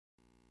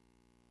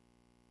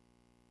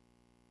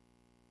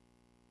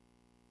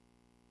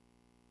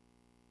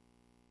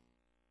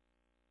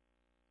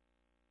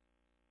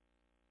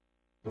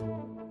My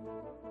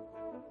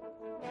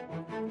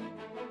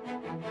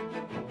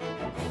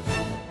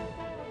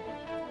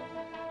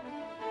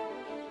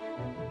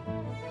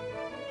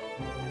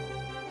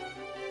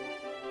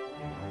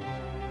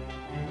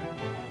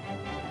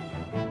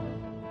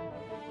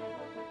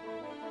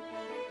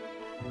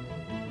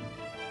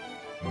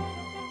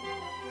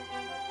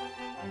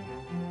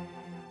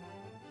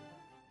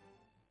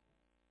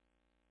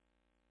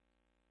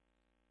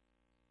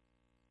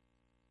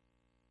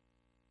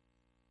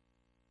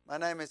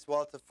name is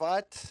Walter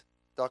Veith,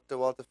 Dr.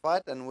 Walter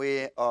Veith, and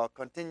we are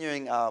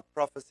continuing our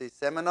prophecy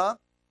seminar.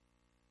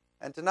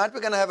 And tonight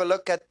we're going to have a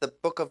look at the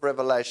book of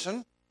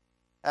Revelation,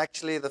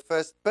 actually the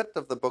first bit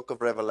of the book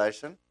of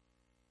Revelation,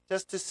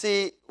 just to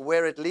see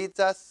where it leads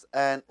us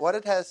and what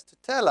it has to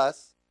tell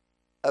us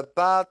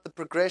about the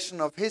progression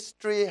of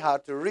history, how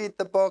to read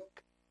the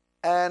book,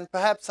 and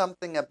perhaps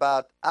something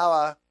about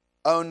our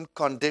own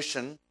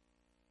condition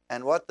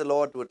and what the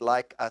Lord would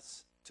like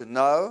us to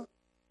know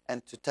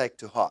and to take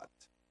to heart.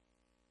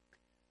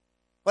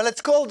 Well,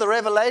 it's called the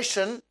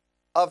revelation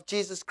of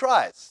Jesus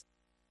Christ,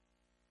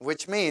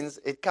 which means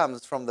it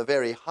comes from the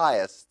very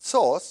highest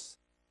source.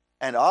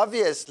 And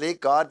obviously,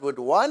 God would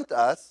want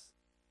us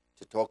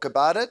to talk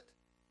about it,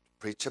 to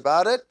preach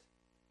about it.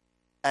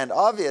 And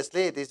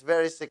obviously, it is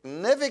very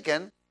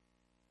significant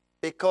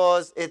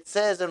because it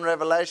says in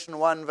Revelation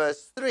 1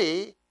 verse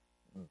 3,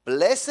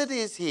 "Blessed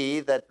is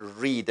he that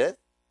readeth,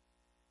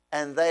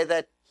 and they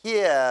that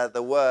hear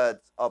the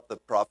words of the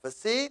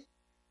prophecy,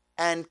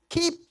 and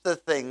keep the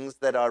things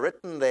that are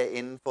written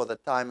therein, for the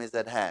time is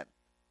at hand."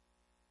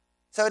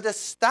 So it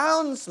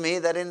astounds me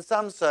that in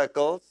some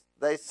circles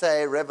they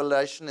say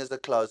Revelation is a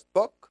closed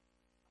book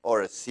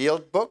or a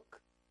sealed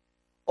book,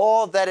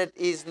 or that it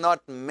is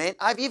not meant.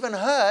 I've even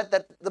heard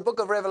that the book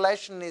of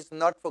Revelation is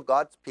not for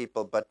God's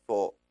people but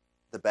for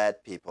the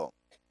bad people.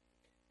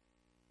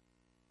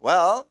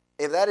 Well,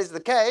 if that is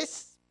the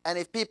case, and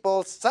if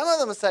people, some of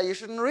them say you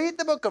shouldn't read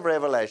the book of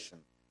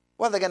Revelation,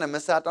 well, they're going to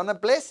miss out on a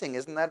blessing,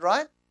 isn't that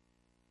right?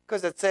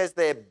 Because it says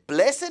there,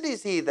 "Blessed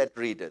is he that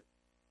readeth,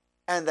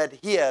 and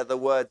that hear the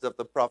words of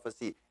the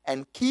prophecy,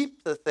 and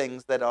keep the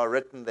things that are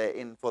written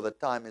therein, for the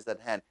time is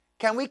at hand."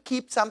 Can we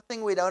keep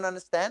something we don't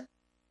understand?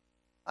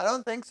 I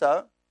don't think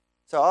so.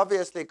 So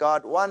obviously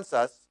God wants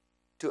us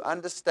to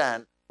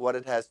understand what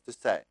it has to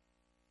say.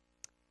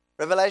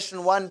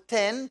 Revelation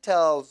 1:10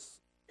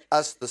 tells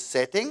us the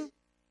setting.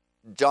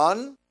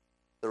 John,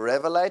 the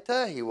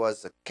Revelator, he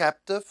was a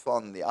captive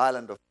on the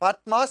island of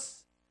Patmos.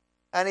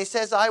 And he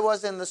says, "I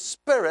was in the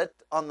Spirit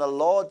on the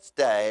Lord's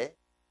day,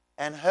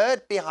 and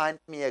heard behind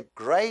me a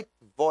great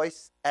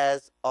voice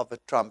as of a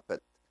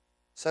trumpet."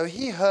 So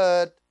he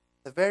heard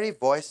the very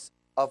voice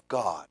of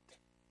God.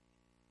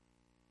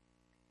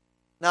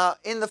 Now,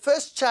 in the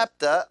first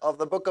chapter of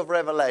the book of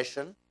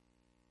Revelation,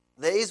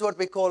 there is what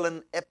we call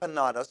an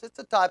epinados. It's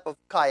a type of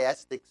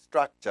chiastic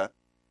structure.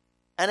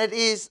 And it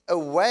is a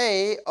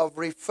way of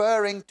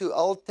referring to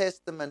Old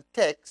Testament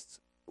texts,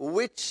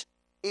 which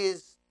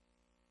is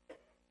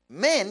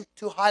meant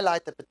to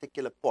highlight a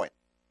particular point.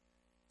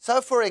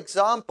 So, for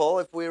example,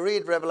 if we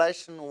read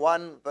Revelation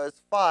 1 verse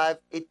 5,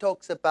 it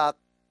talks about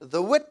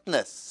the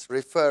witness,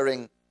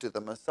 referring to the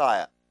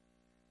Messiah.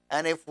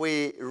 And if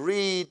we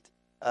read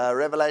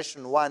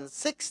Revelation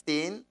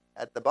 1:16,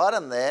 at the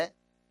bottom there,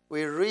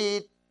 we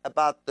read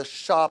about the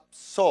sharp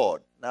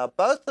sword. Now,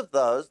 both of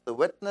those, the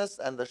witness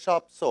and the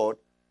sharp sword,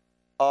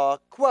 are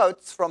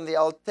quotes from the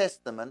Old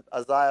Testament,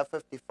 Isaiah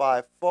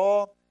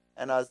 55:4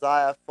 and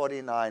Isaiah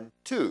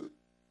 49:2.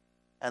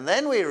 And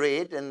then we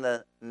read in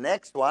the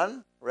next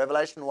one,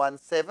 Revelation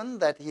 1:7,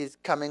 that he's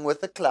coming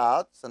with the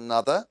clouds,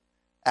 another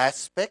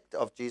aspect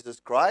of Jesus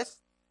Christ.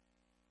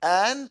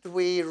 And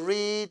we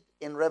read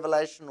in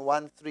Revelation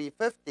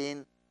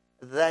 1:3-15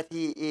 that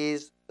he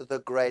is the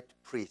great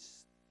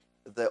priest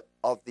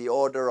of the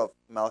order of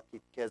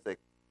Melchizedek,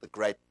 the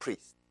great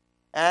priest.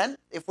 And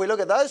if we look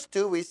at those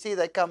two, we see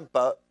they come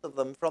both of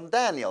them from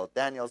Daniel.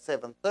 Daniel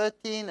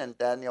 7:13 and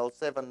Daniel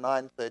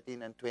 7:9,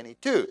 13, and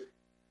 22.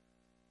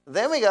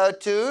 Then we go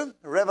to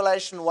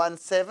Revelation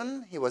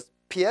 1:7. He was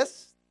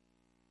pierced,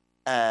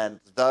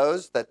 and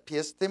those that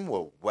pierced him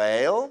will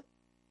wail.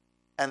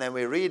 And then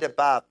we read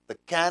about the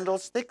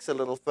candlesticks a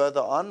little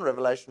further on,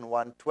 Revelation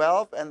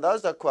 1:12, and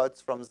those are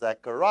quotes from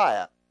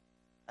Zechariah.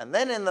 And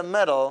then in the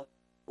middle,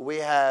 we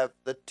have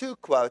the two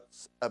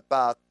quotes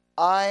about,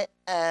 "I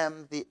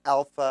am the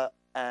Alpha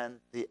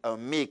and the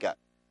Omega."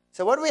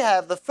 So what we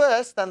have, the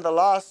first and the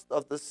last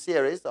of the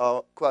series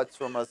are quotes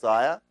from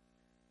Isaiah.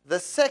 The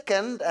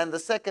second and the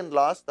second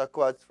last are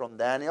quotes from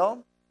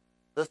Daniel.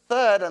 The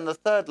third and the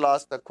third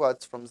last are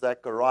quotes from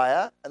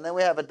Zechariah. And then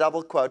we have a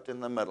double quote in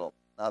the middle.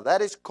 Now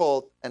that is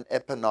called an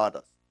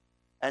epinados.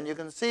 And you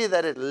can see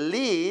that it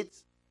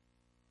leads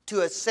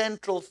to a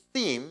central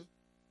theme.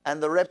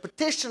 And the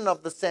repetition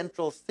of the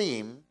central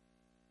theme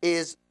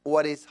is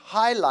what is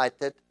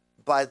highlighted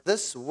by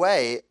this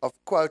way of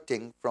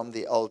quoting from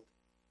the Old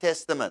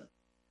Testament.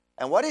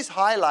 And what is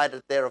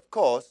highlighted there, of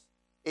course,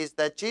 is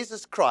that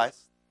Jesus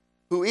Christ,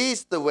 who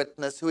is the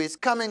witness, who is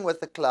coming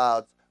with the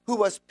clouds, who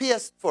was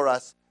pierced for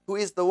us, who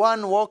is the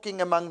one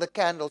walking among the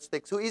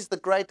candlesticks, who is the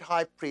great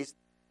high priest,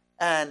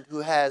 and who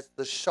has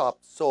the sharp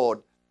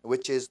sword,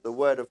 which is the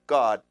word of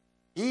God.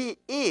 He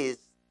is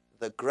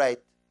the great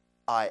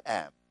I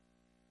am.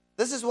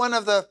 This is one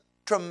of the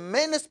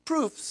tremendous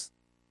proofs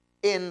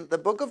in the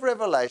book of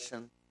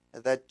Revelation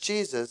that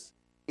Jesus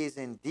is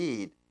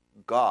indeed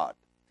God.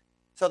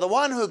 So the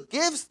one who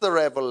gives the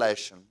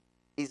revelation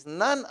is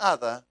none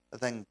other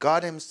than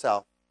God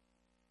himself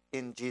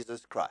in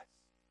Jesus Christ.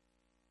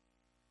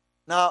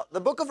 Now,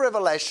 the book of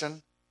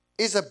Revelation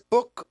is a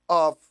book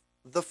of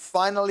the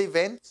final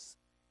events.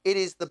 It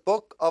is the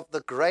book of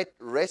the great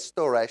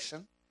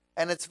restoration.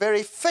 And it's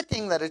very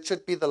fitting that it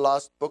should be the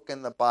last book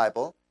in the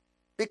Bible,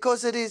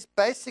 because it is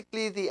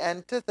basically the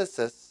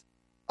antithesis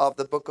of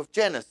the book of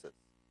Genesis.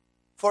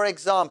 For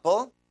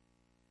example,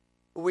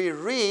 we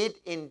read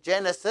in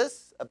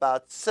Genesis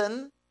about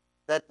sin,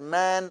 that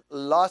man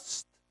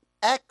lost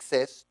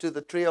access to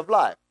the tree of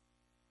life.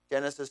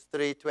 Genesis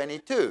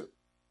 3:22.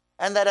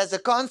 And that as a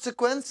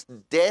consequence,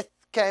 death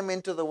came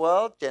into the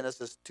world.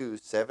 Genesis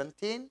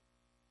 2:17.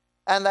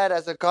 And that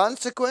as a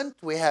consequence,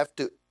 we have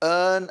to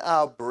earn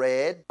our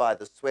bread by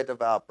the sweat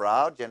of our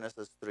brow.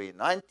 Genesis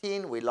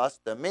 3:19. We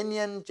lost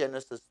dominion.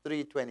 Genesis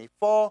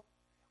 3:24.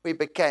 We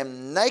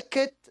became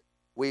naked.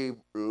 We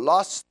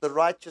lost the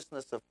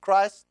righteousness of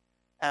Christ.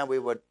 And we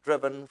were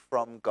driven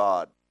from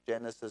God.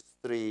 Genesis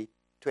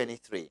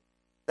 3:23.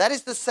 That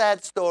is the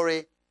sad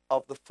story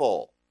of the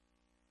fall.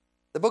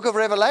 The book of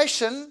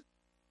Revelation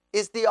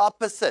is the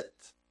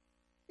opposite.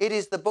 It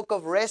is the book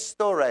of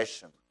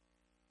restoration.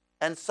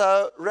 And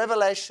so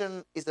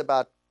Revelation is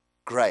about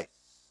grace.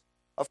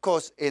 Of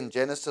course, in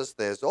Genesis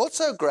there's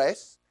also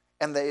grace,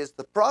 and there is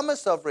the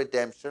promise of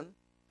redemption,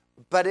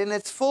 but in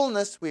its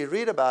fullness we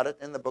read about it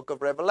in the book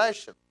of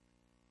Revelation.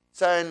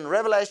 So in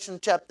Revelation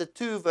chapter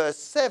 2, verse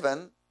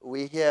 7,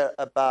 we hear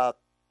about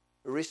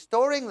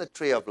restoring the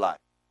tree of life.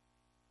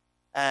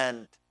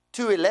 And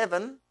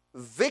 2:11,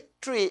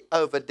 victory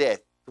over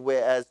death,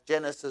 whereas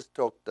Genesis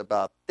talked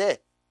about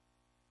death.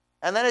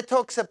 And then it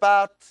talks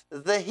about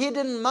the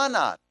hidden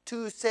manna,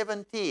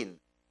 2:17,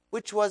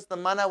 which was the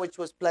manna which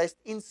was placed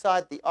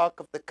inside the Ark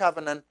of the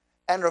Covenant,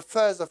 and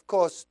refers, of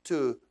course,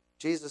 to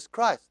Jesus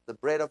Christ, the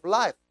bread of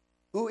life,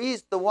 who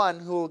is the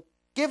one who will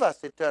give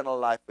us eternal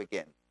life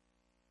again.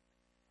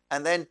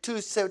 And then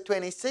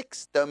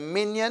 2:26,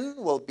 dominion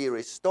will be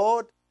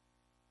restored.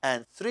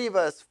 And 3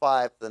 verse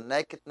 5, the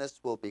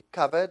nakedness will be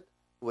covered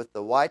with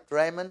the white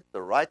raiment,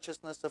 the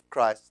righteousness of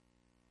Christ,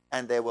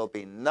 and there will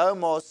be no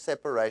more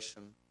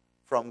separation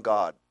from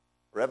God.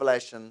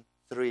 Revelation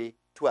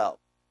 3:12.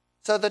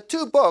 So the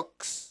two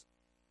books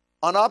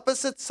on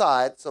opposite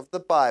sides of the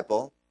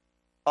Bible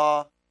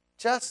are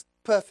just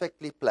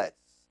perfectly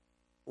placed.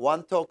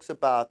 One talks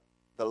about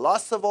the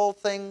loss of all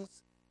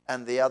things,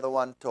 and the other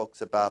one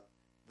talks about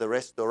the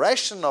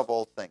restoration of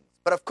all things.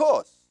 But of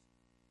course,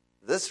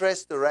 this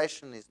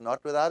restoration is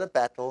not without a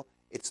battle.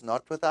 It's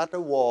not without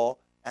a war.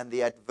 And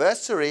the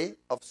adversary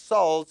of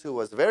souls, who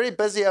was very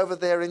busy over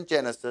there in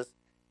Genesis,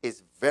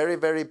 is very,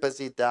 very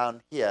busy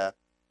down here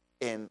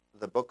in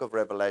the book of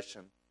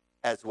Revelation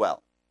as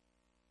well.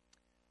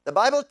 The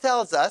Bible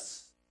tells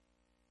us,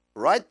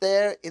 right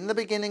there in the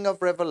beginning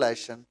of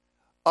Revelation,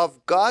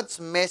 of God's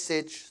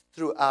message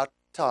throughout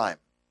time.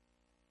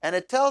 And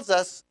it tells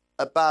us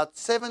about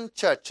 7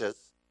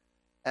 churches.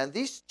 And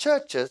these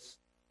churches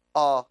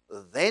are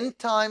then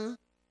time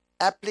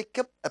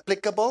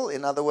applicable.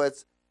 In other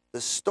words,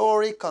 the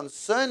story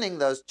concerning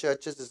those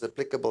churches is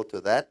applicable to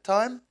that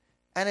time,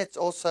 and it's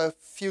also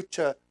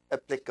future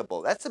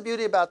applicable. That's the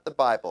beauty about the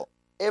Bible.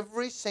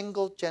 Every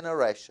single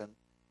generation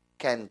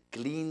can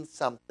glean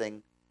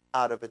something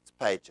out of its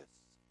pages.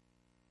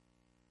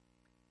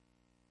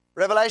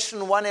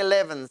 Revelation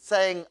 1:11,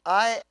 saying,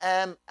 I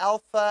am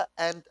Alpha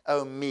and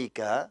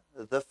Omega,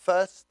 the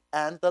first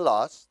and the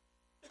last.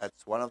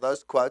 That's one of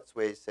those quotes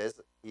where he says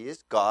he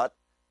is God.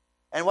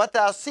 And what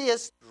thou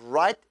seest,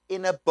 write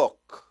in a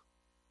book,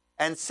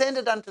 and send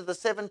it unto the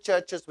 7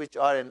 churches which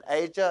are in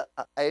Asia,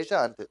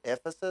 unto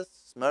Ephesus,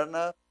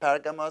 Smyrna,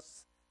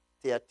 Pergamos,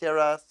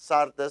 Thyatira,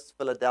 Sardis,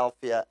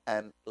 Philadelphia,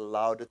 and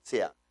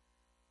Laodicea.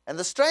 And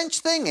the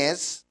strange thing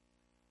is,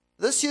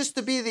 this used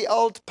to be the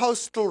old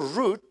postal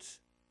route,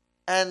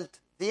 and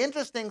the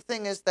interesting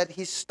thing is that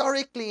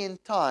historically in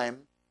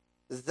time,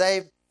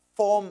 they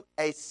form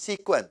a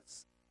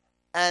sequence.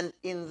 And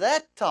in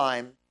that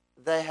time,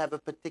 they have a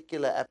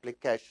particular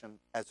application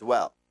as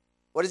well.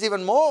 What is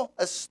even more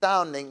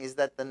astounding is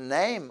that the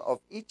name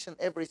of each and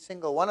every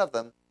single one of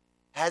them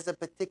has a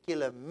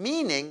particular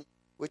meaning,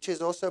 which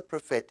is also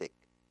prophetic.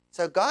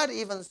 So God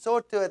even saw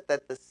to it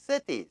that the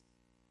cities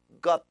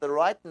got the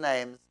right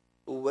names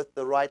with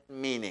the right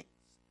meanings,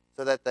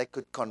 so that they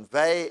could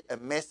convey a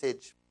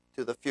message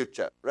to the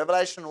future.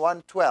 Revelation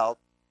 1:12,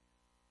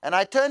 and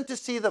I turned to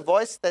see the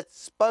voice that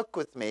spoke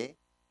with me,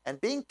 and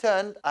being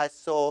turned, I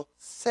saw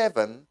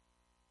 7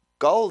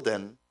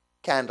 golden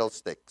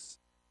candlesticks.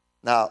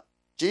 Now,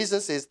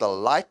 Jesus is the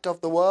light of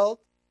the world.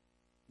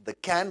 The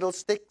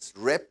candlesticks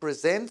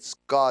represents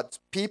God's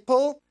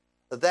people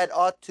that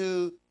are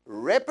to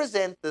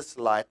represent this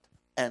light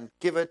and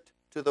give it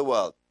to the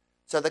world.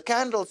 So the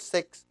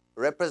candlesticks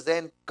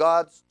represent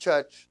God's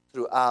church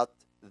throughout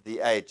the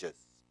ages.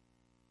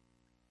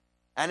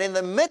 And in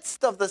the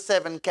midst of the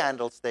 7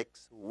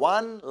 candlesticks,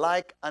 one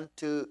like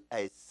unto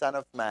a son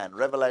of man,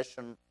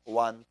 Revelation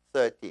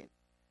 1:13.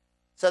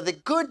 So the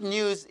good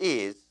news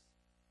is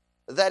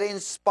that in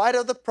spite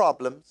of the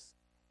problems,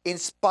 in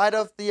spite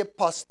of the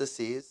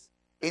apostasies,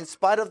 in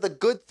spite of the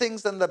good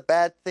things and the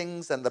bad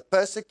things and the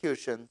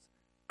persecutions,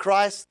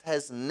 Christ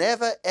has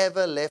never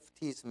ever left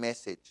his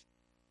message.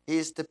 He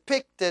is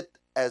depicted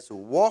as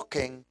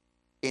walking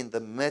in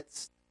the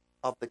midst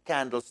of the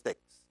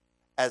candlesticks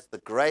as the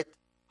great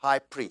high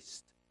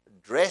priest,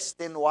 dressed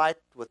in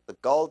white with the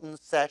golden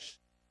sash,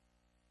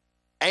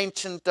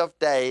 ancient of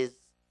days,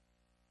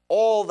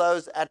 all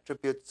those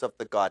attributes of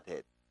the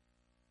Godhead.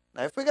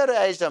 Now, if we go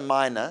to Asia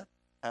Minor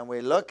and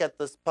we look at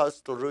this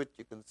postal route,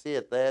 you can see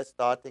it there,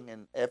 starting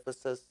in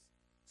Ephesus,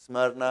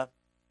 Smyrna,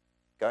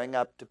 going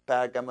up to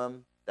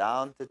Pergamum,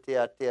 down to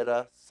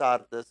Thyatira,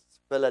 Sardis,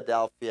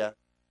 Philadelphia,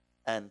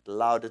 and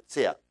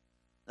Laodicea.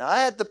 Now, I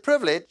had the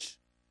privilege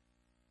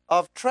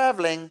of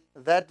traveling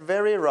that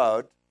very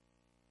road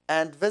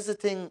and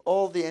visiting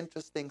all the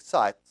interesting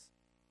sites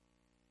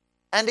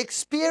and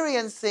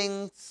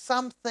experiencing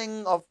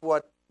something of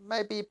what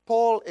maybe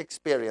Paul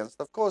experienced.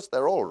 Of course,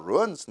 they're all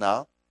ruins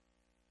now,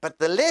 but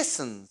the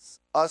lessons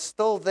are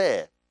still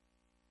there.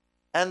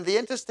 And the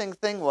interesting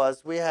thing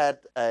was we had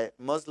a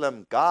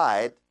Muslim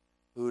guide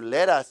who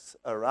led us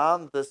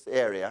around this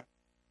area.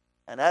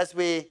 And as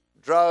we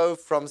drove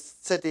from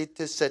city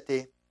to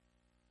city,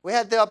 we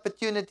had the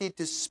opportunity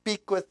to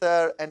speak with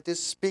her and to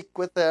speak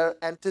with her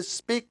and to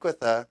speak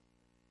with her.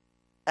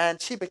 And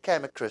she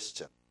became a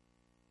Christian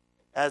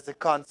as a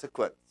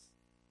consequence.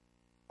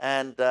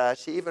 And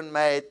she even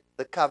made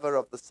the cover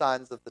of the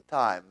Signs of the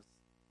Times.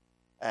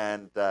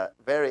 And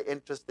very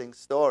interesting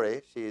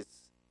story.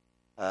 She's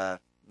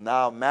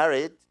now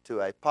married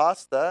to a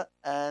pastor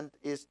and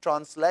is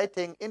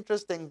translating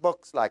interesting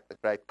books like The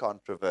Great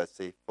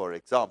Controversy, for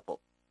example.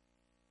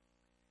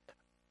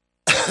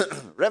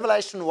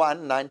 Revelation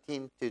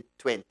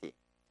 1:19-20.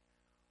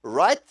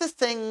 Write the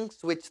things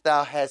which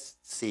thou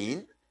hast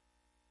seen.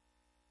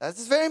 This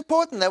is very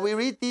important that we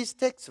read these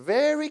texts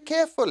very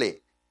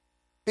carefully,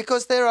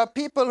 because there are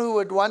people who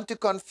would want to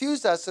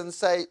confuse us and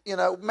say,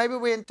 maybe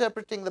we're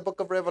interpreting the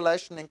book of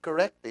Revelation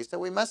incorrectly. So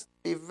we must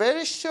be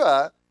very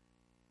sure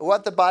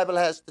what the Bible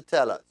has to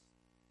tell us.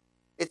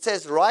 It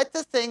says, write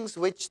the things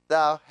which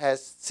thou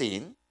hast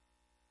seen,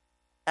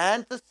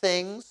 and the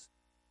things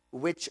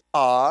which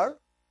are,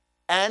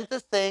 and the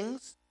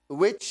things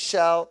which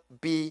shall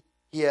be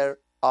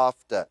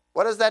hereafter.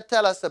 What does that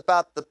tell us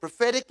about the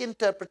prophetic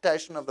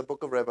interpretation of the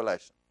book of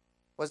Revelation?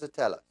 What does it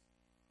tell us?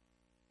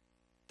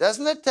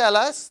 Doesn't it tell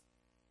us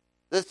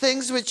the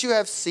things which you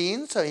have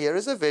seen? So here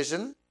is a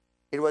vision.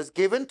 It was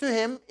given to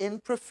him in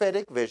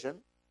prophetic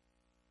vision.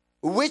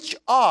 Which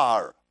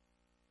are.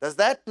 Does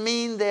that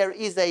mean there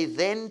is a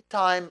then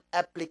time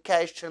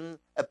application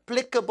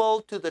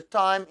applicable to the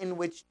time in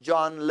which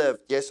John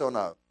lived? Yes or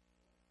no?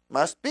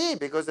 Must be,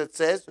 because it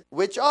says,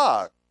 which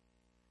are.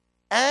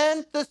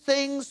 And the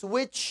things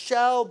which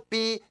shall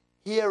be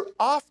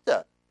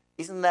hereafter.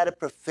 Isn't that a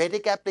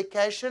prophetic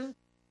application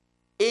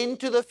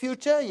into the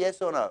future?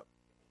 Yes or no?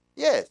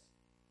 Yes.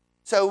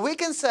 So we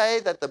can say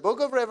that the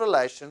book of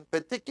Revelation,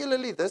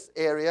 particularly this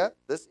area,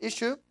 this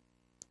issue,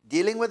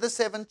 dealing with the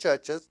 7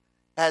 churches,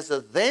 has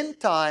a then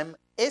time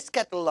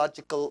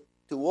eschatological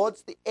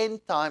towards the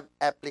end time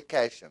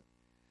application.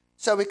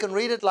 So we can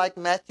read it like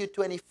Matthew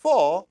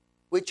 24,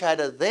 which had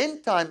a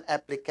then time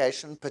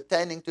application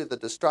pertaining to the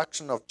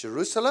destruction of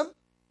Jerusalem,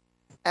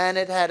 and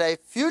it had a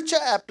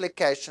future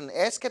application,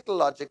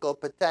 eschatological,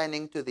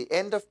 pertaining to the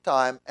end of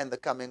time and the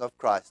coming of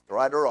Christ.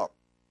 Right or wrong?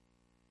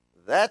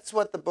 That's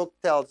what the book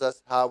tells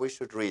us how we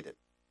should read it.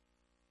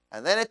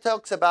 And then it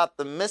talks about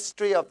the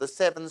mystery of the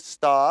 7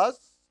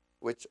 stars,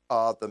 which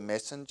are the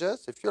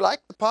messengers, if you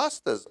like, the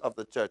pastors of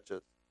the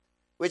churches,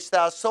 which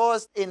thou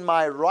sawest in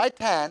my right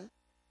hand,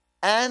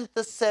 and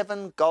the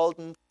 7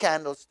 golden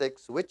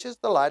candlesticks, which is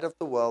the light of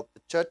the world,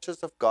 the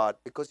churches of God,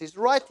 because he's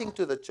writing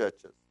to the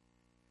churches.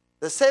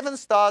 The 7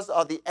 stars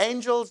are the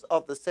angels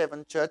of the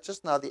 7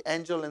 churches. Now, the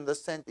angel in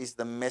this sense is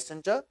the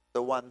messenger,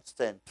 the one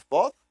sent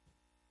forth.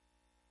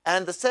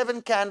 And the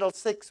 7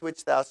 candlesticks,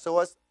 which thou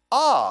sawest,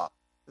 are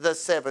the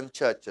 7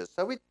 churches.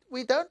 So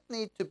we don't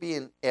need to be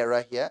in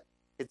error here.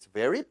 It's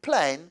very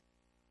plain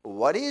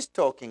what he is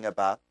talking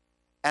about.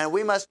 And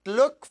we must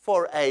look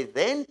for a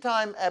then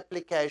time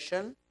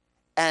application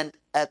and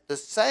at the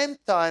same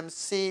time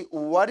see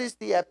what is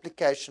the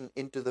application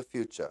into the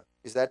future.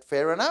 Is that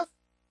fair enough?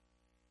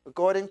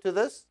 According to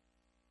this?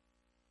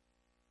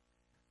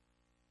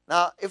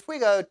 Now, if we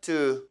go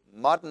to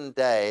modern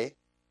day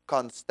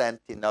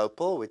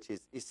Constantinople, which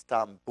is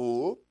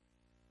Istanbul,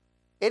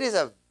 it is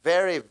a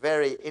very,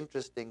 very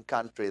interesting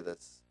country,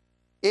 this.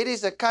 It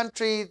is a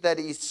country that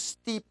is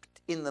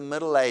steeped in the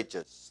Middle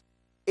Ages.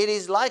 It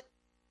is like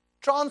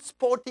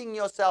transporting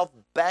yourself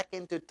back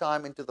into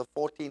time, into the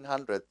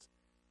 1400s,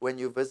 when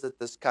you visit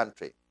this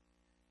country.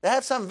 They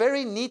have some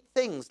very neat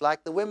things,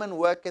 like the women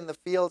work in the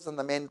fields and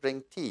the men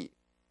drink tea.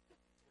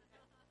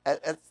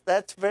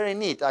 That's very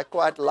neat. I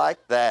quite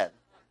like that.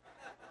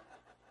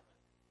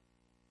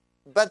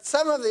 But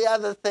some of the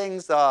other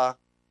things are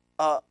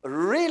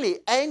really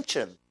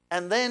ancient.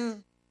 And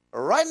then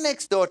right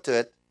next door to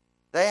it,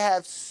 they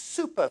have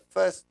super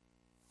first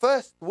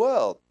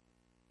world.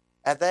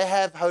 And they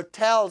have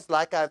hotels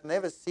like I've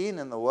never seen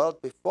in the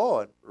world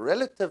before,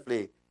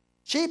 relatively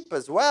cheap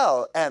as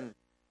well, and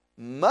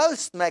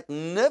most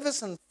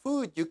magnificent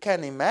food you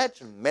can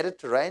imagine.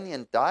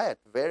 Mediterranean diet,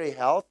 very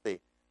healthy,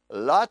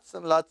 lots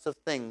and lots of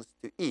things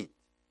to eat.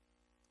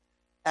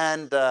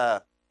 And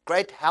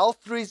great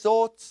health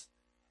resorts.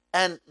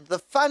 And the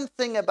fun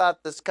thing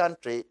about this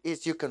country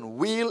is you can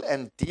wheel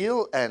and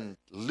deal and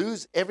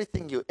lose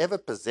everything you ever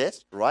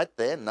possessed right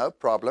there, no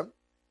problem.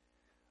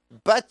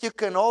 But you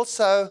can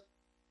also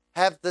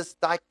have this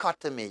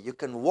dichotomy. You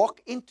can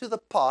walk into the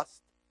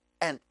past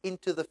and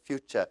into the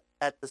future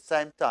at the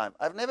same time.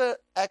 I've never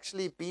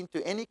actually been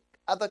to any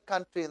other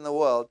country in the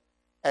world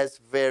as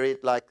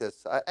varied like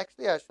this. I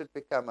should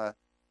become a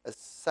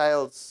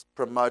sales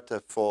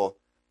promoter for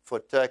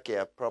Turkey.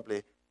 I'll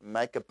probably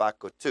make a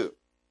buck or two.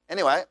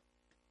 Anyway,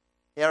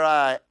 here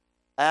I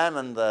am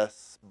in the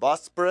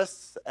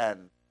Bosporus,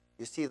 and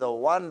you see the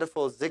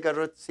wonderful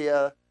ziggurats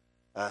here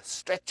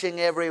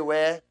stretching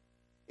everywhere.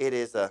 It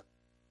is a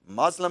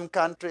Muslim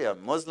country, a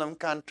Muslim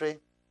country.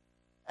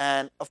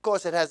 And, of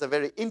course, it has a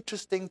very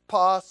interesting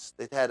past.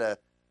 It had a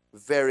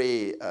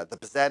very, the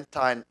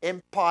Byzantine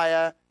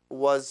Empire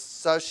was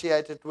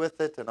associated with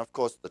it. And, of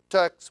course, the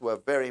Turks were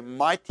very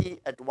mighty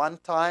at one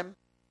time.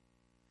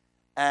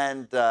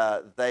 And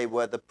they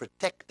were the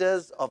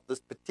protectors of this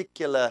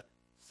particular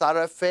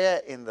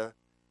thoroughfare in the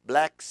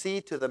Black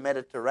Sea to the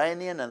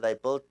Mediterranean. And they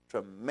built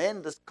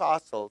tremendous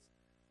castles.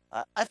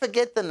 I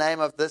forget the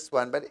name of this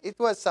one, but it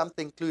was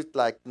something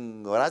like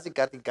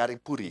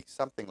Razigati,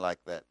 something like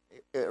that.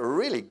 A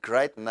really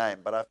great name,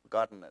 but I've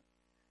forgotten it.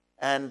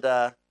 And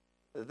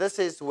this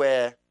is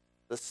where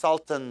the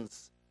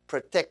sultans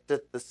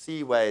protected the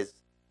seaways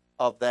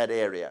of that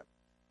area.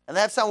 And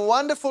they have some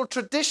wonderful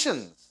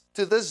traditions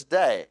to this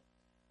day.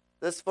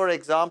 This, for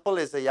example,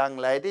 is a young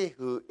lady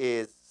who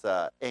is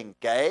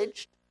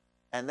engaged,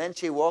 and then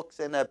she walks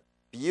in a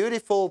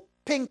beautiful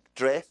pink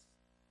dress,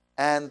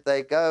 and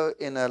they go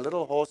in a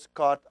little horse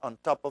cart on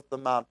top of the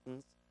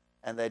mountains,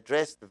 and they're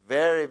dressed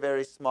very,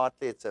 very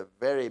smartly. It's a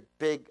very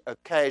big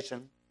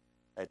occasion.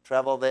 They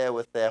travel there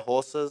with their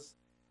horses.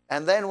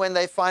 And then when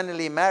they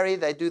finally marry,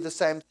 they do the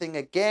same thing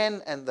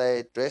again, and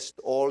they're dressed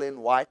all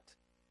in white.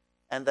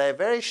 And they're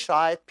very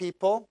shy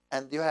people,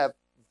 and you have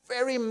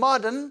very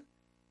modern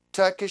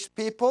Turkish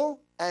people,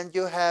 and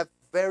you have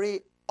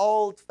very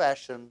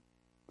old-fashioned,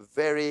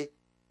 very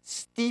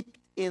steeped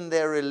in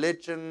their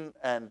religion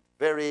and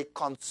very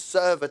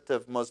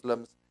conservative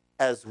Muslims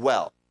as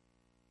well.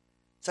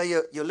 So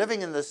you're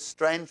living in this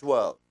strange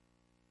world.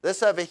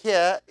 This over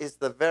here is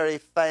the very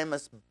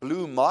famous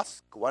Blue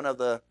Mosque, one of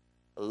the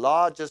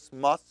largest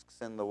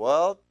mosques in the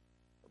world.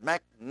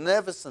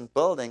 Magnificent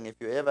building. If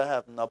you ever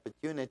have an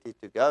opportunity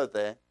to go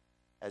there,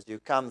 as you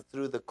come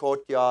through the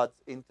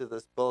courtyards into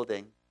this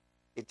building,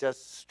 it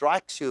just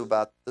strikes you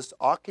about this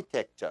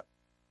architecture.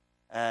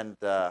 And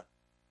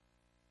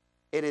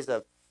it is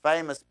a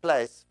famous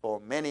place for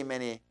many,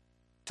 many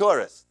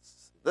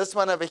tourists. This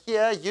one over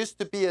here used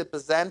to be a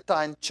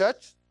Byzantine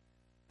church.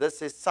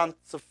 This is St.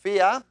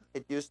 Sophia.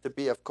 It used to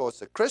be, of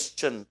course, a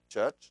Christian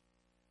church.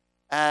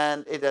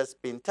 And it has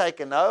been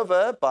taken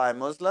over by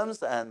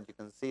Muslims, and you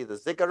can see the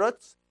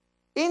ziggurats.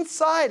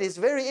 Inside is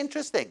very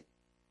interesting,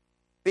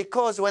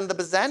 because when the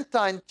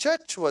Byzantine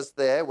church was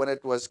there, when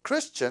it was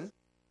Christian,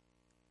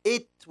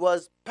 it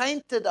was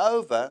painted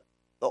over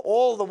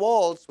all the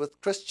walls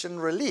with Christian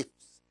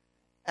reliefs.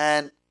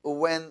 And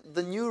when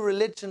the new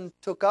religion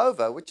took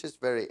over, which is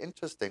very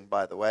interesting,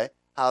 by the way,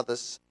 how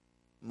this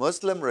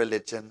Muslim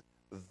religion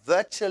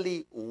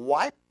virtually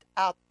wiped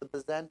out the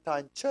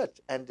Byzantine church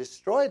and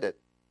destroyed it.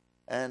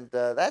 And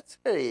that's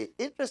very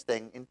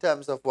interesting in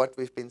terms of what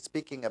we've been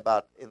speaking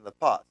about in the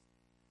past.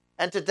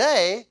 And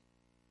today,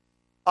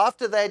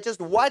 after they just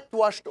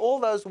whitewashed all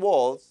those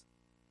walls,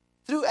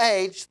 through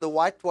age, the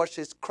whitewash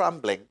is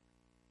crumbling.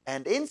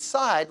 And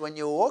inside, when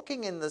you're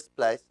walking in this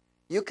place,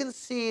 you can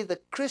see the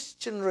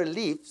Christian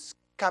reliefs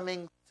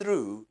coming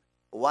through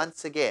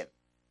once again.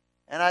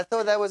 And I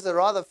thought that was a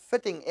rather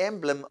fitting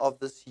emblem of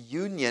this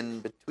union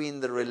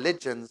between the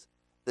religions.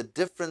 The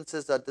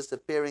differences are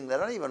disappearing. They're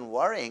not even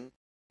worrying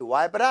to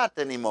wipe it out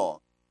anymore,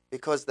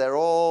 because they're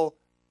all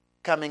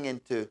coming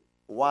into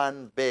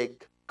one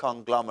big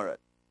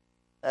conglomerate.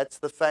 That's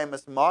the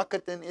famous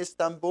market in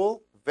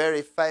Istanbul,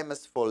 very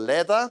famous for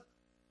leather.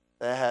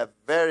 They have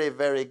very,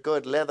 very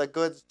good leather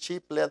goods,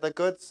 cheap leather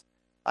goods.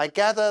 I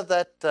gather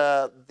that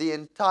the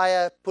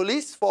entire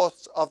police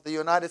force of the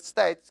United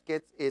States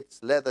gets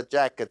its leather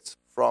jackets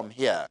from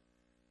here.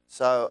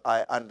 So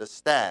I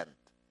understand.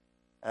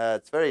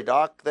 It's very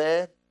dark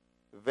there.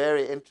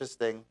 Very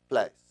interesting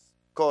place.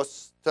 Of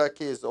course,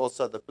 Turkey is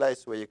also the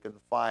place where you can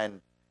find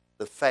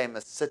the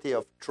famous city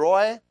of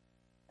Troy.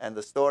 and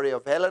the story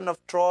of Helen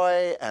of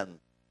Troy and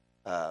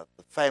the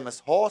famous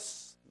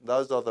horse.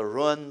 Those are the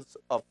ruins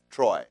of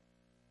Troy.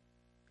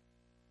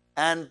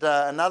 And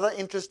another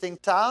interesting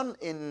town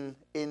in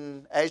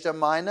Asia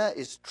Minor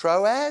is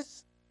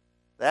Troas.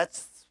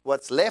 That's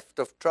what's left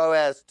of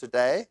Troas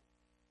today.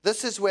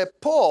 This is where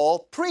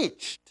Paul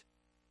preached.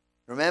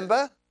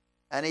 Remember?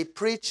 And he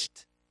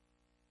preached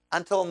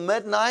until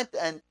midnight,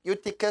 and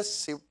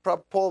Eutychus,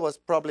 Paul was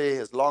probably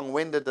as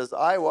long-winded as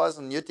I was,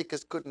 and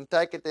Eutychus couldn't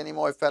take it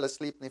anymore. He fell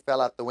asleep and he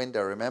fell out the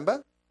window,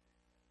 remember?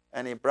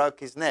 And he broke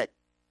his neck.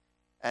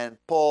 And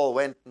Paul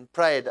went and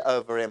prayed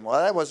over him. Well,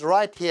 that was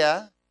right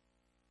here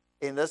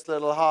in this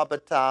little harbor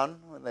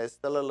town. There's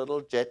still a little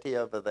jetty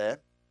over there.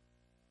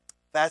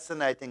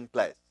 Fascinating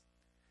place.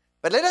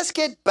 But let us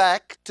get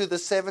back to the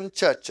 7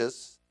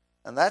 churches,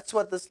 and that's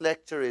what this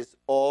lecture is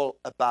all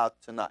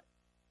about tonight.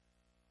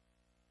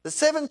 The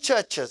 7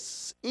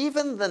 churches,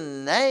 even the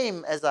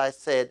name, as I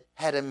said,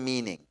 had a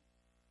meaning.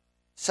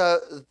 So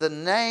the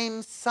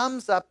name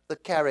sums up the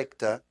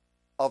character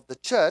of the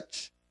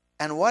church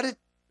and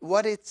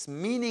what its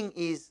meaning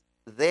is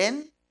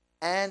then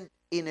and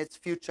in its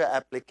future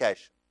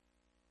application.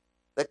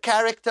 The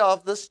character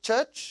of this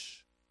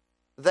church,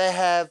 they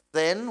have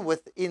then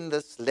within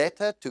this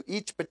letter to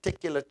each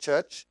particular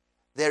church,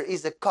 there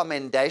is a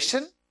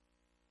commendation,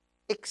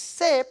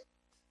 except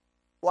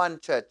one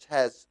church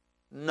has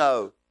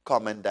no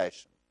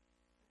commendation.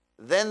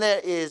 Then there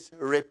is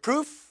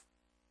reproof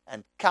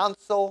and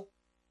counsel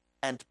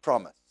and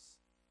promise.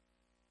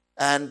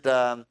 And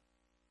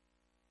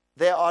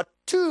there are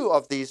 2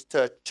 of these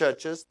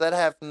churches that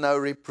have no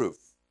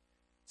reproof.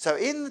 So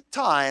in the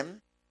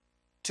time,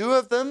 2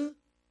 of them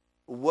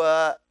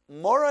were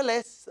more or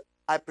less,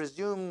 I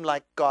presume,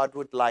 like God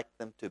would like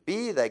them to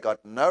be. They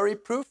got no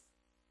reproof.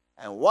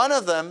 And one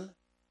of them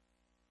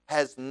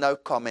has no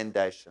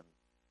commendation,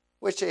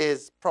 which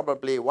is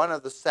probably one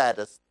of the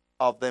saddest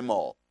of them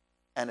all.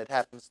 And it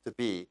happens to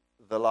be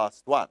the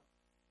last one.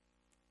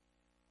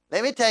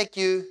 Let me take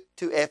you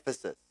to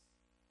Ephesus.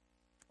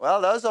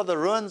 Well, those are the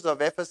ruins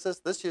of Ephesus.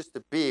 This used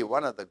to be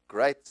one of the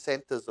great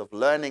centers of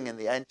learning in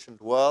the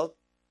ancient world.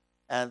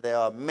 And there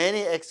are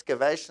many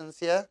excavations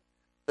here.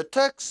 The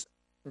Turks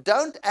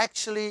don't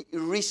actually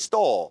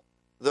restore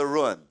the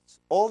ruins.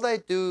 All they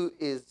do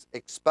is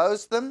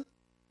expose them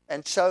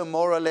and show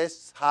more or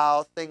less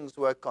how things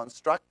were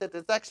constructed.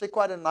 It's actually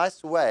quite a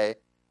nice way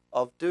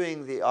of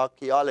doing the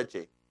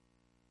archaeology.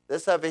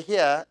 This over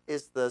here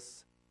is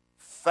this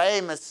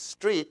famous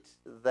street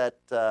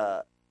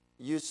that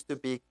used to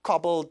be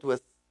cobbled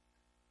with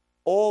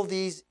all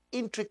these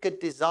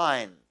intricate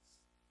designs.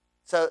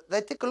 So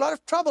they took a lot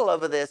of trouble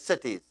over their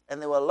cities,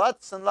 and there were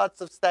lots and lots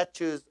of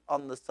statues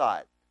on the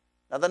side.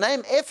 Now the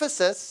name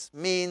Ephesus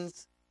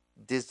means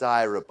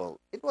desirable.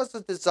 It was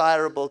a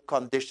desirable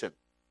condition.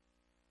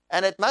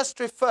 And it must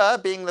refer,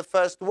 being the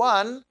first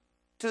one,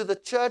 to the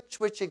church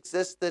which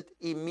existed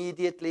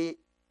immediately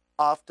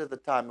after the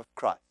time of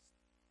Christ.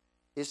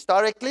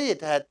 Historically, it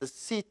had the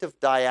seat of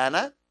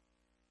Diana,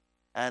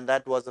 and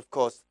that was, of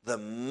course, the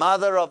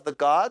mother of the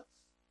gods.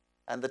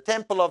 And the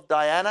temple of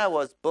Diana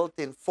was built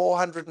in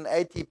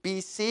 480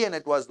 BC, and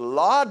it was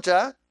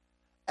larger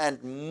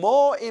and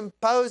more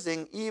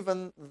imposing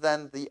even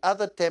than the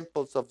other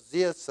temples of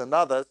Zeus and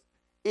others.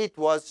 It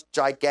was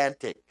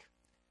gigantic.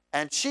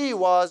 And she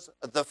was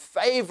the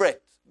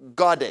favorite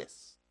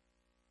goddess.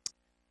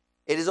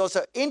 It is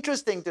also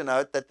interesting to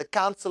note that the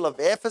Council of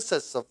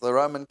Ephesus of the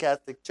Roman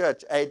Catholic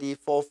Church, AD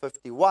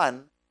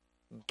 451,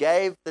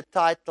 gave the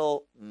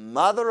title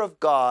Mother of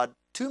God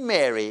to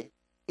Mary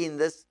in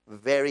this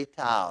very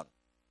town,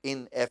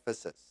 in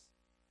Ephesus.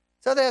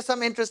 So there are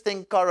some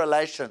interesting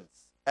correlations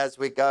as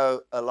we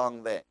go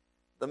along there.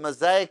 The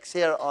mosaics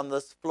here on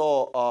this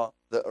floor are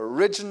the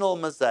original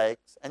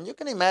mosaics, and you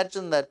can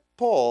imagine that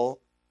Paul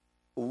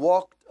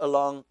walked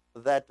along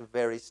that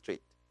very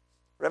street.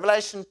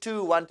 Revelation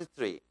 2,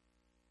 1-3.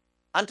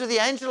 Unto the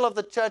angel of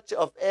the church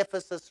of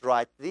Ephesus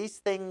write, These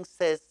things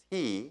says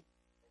he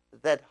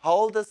that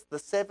holdeth the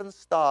 7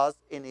 stars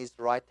in his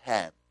right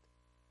hand,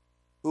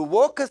 who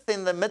walketh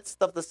in the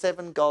midst of the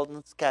 7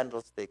 golden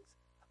candlesticks.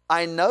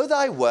 I know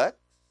thy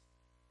works,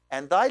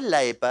 and thy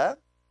labor,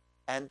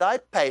 and thy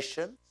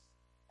patience,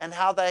 and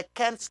how thou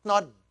canst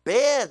not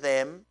bear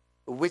them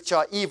which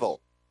are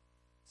evil.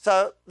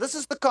 So this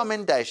is the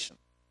commendation.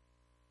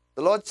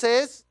 The Lord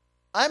says,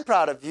 I'm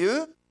proud of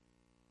you.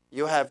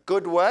 You have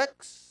good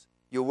works.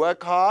 You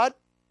work hard.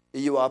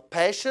 You are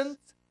patient.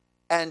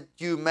 And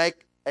you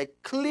make a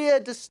clear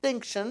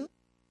distinction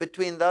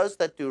between those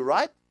that do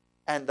right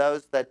and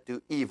those that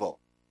do evil.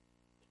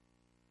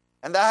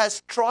 And thou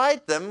hast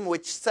tried them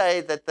which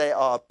say that they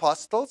are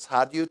apostles.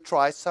 How do you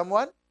try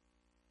someone?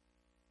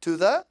 To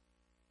the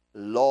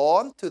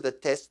law, to the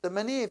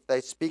testimony. If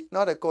they speak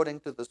not according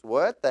to this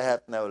word, they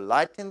have no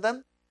light in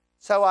them.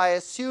 So I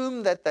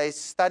assume that they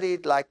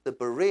studied like the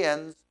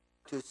Bereans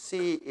to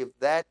see if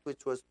that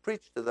which was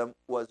preached to them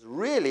was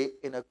really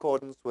in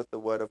accordance with the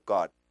word of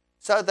God.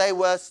 So they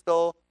were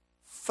still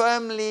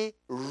firmly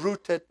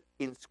rooted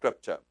in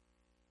Scripture.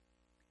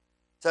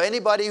 So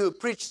anybody who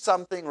preached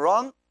something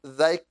wrong,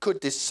 they could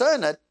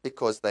discern it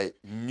because they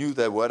knew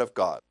the word of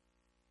God.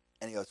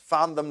 And he goes,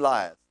 found them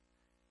liars.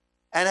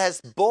 And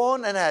has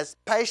borne and has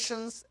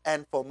patience,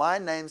 and for my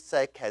name's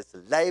sake has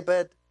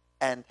labored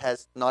and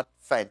has not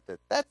fainted.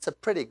 That's a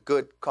pretty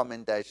good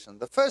commendation.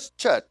 The first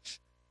church,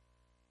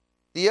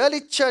 the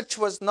early church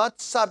was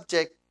not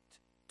subject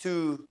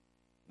to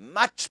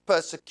much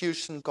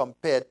persecution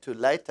compared to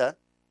later,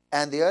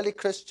 and the early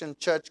Christian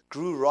church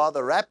grew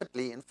rather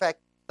rapidly. In fact,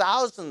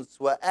 thousands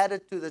were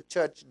added to the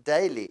church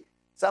daily,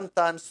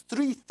 sometimes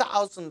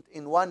 3,000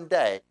 in one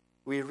day,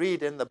 we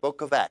read in the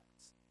book of Acts.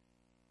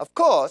 Of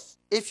course,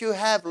 if you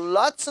have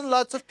lots and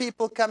lots of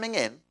people coming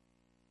in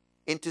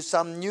into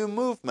some new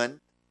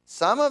movement,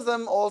 some of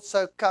them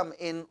also come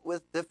in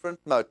with different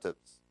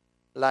motives.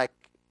 Like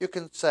you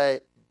can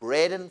say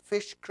bread and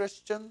fish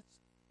Christians.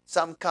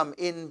 Some come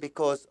in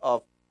because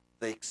of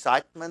the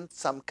excitement.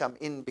 Some come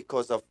in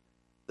because of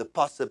the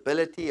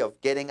possibility of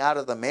getting out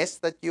of the mess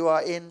that you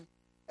are in.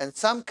 And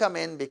some come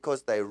in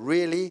because they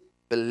really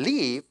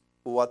believe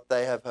what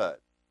they have heard.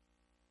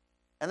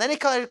 And then he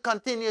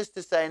continues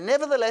to say,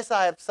 nevertheless,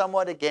 I have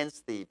somewhat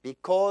against thee,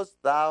 because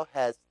thou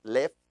hast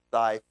left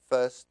thy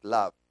first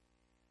love.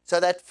 So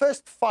that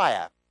first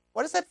fire,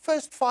 what does that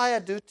first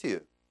fire do to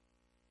you?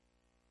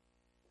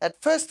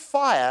 That first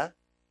fire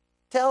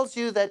tells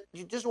you that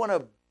you just want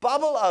to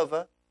bubble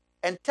over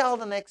and tell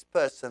the next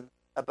person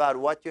about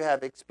what you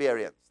have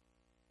experienced.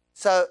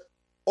 So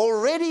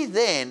already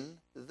then,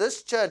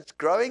 this church,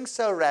 growing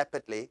so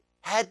rapidly,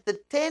 had the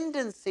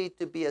tendency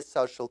to be a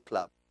social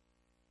club.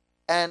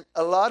 And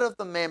a lot of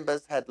the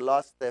members had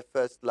lost their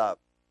first love.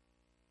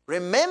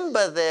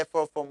 Remember,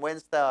 therefore, from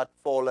whence thou art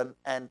fallen,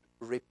 and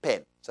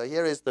repent. So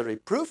here is the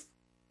reproof.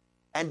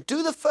 And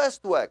do the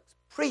first works.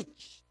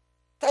 Preach.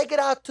 Take it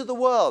out to the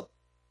world.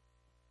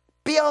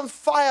 Be on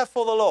fire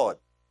for the Lord.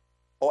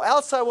 Or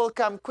else I will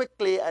come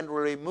quickly and will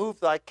remove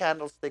thy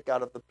candlestick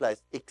out of the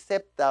place,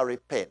 except thou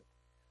repent.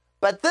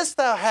 But this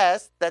thou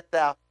hast, that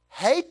thou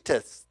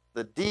hatest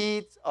the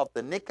deeds of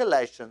the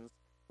Nicolaitans,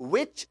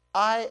 which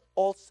I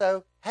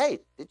also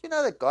hate. Did you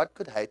know that God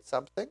could hate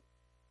something?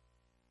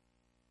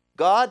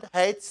 God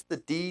hates the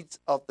deeds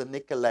of the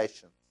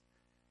Nicolaitans.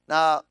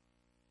 Now,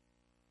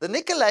 the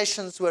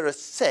Nicolaitans were a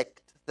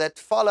sect that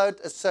followed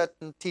a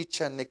certain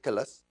teacher,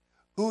 Nicholas,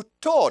 who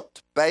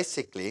taught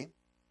basically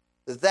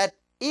that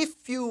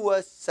if you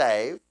were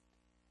saved,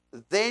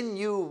 then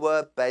you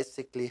were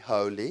basically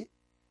holy,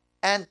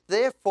 and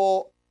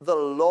therefore the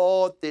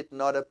law did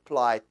not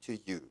apply to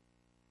you.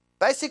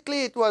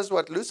 Basically, it was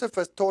what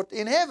Lucifer taught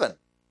in heaven,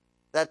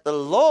 that the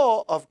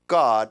law of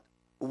God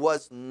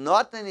was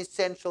not an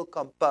essential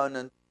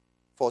component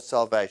for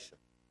salvation.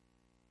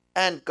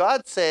 And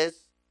God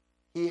says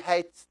he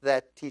hates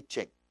that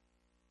teaching.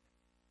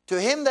 To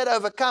him that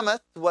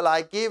overcometh will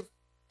I give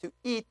to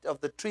eat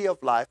of the tree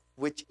of life,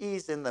 which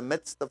is in the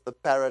midst of the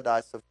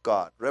paradise of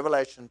God.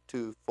 Revelation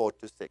 2,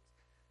 4-6.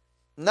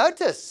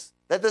 Notice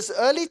that this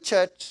early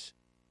church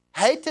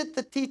hated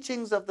the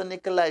teachings of the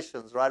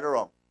Nicolaitans, right or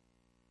wrong.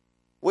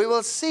 We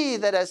will see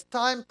that as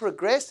time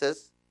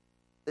progresses,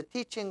 the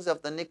teachings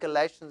of the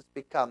Nicolaitans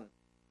become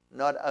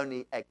not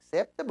only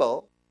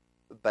acceptable,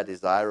 but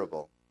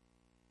desirable.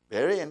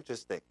 Very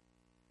interesting.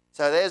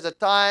 So there's a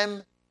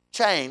time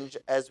change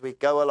as we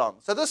go along.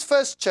 So this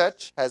first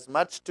church has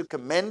much to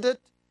commend it.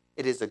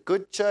 It is a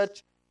good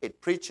church.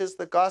 It preaches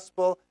the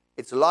gospel.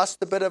 It's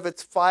lost a bit of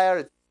its fire.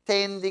 It's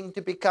tending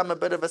to become a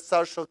bit of a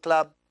social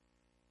club.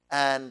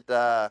 And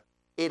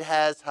it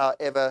has,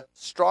 however,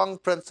 strong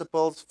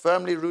principles,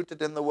 firmly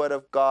rooted in the Word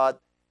of God,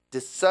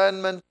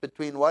 discernment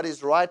between what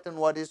is right and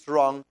what is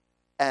wrong,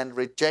 and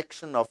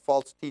rejection of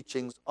false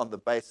teachings on the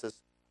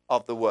basis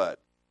of the Word.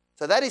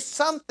 So that is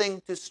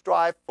something to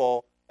strive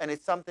for, and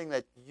it's something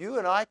that you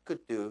and I could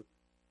do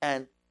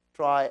and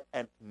try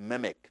and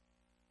mimic.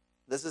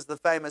 This is the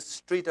famous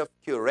street of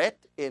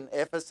Curette in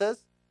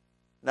Ephesus.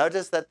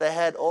 Notice that they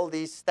had all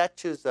these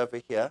statues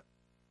over here.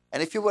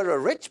 And if you were a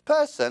rich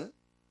person,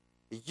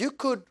 you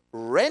could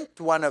rent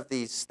one of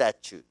these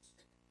statues.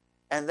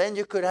 And then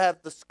you could have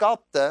the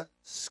sculptor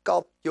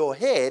sculpt your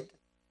head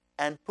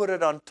and put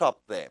it on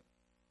top there.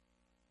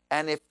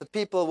 And if the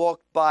people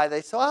walked by,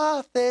 they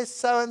saw, there's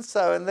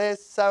so-and-so, and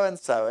there's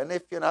so-and-so. And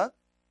if,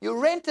 you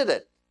rented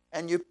it,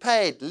 and you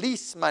paid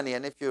lease money.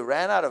 And if you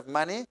ran out of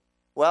money,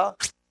 well,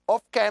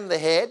 off came the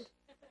head,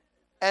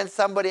 and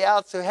somebody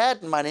else who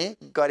had money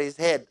got his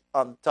head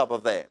on top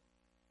of there.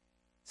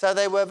 So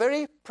they were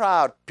very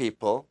proud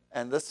people,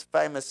 and this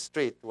famous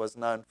street was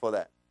known for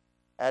that.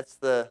 That's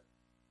the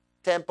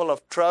temple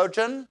of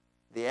Trojan,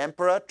 the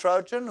emperor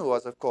Trojan, who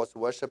was, of course,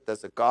 worshipped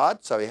as a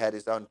god, so he had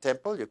his own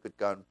temple. You could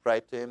go and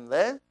pray to him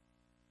there.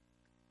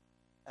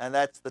 And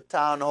that's the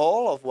town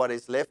hall of what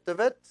is left of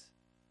it.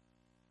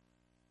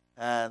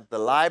 And the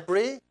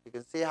library, you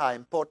can see how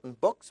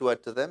important books were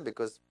to them,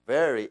 because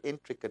very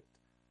intricate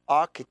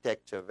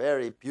architecture,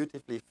 very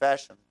beautifully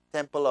fashioned.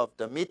 Temple of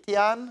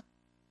Domitian,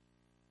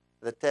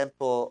 the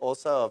temple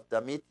also of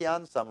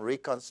Domitian, some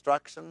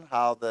reconstruction,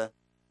 how the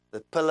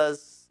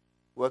pillars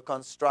were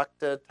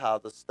constructed, how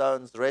the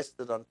stones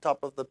rested on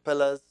top of the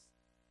pillars.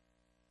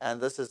 And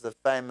this is the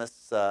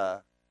famous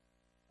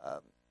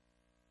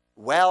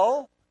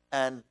well.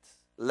 And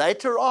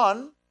later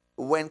on,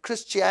 when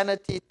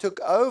Christianity took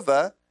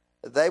over,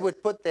 they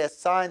would put their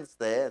signs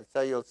there. And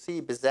so you'll see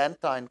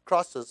Byzantine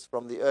crosses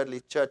from the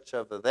early church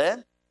over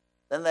there.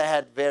 Then they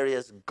had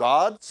various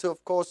gods, who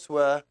of course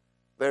were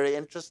very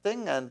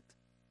interesting. And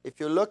if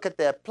you look at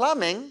their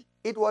plumbing,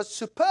 it was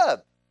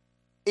superb.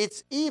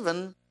 It's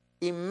even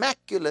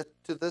immaculate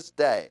to this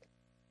day.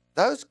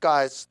 Those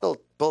guys still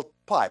built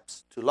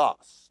pipes to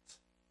last.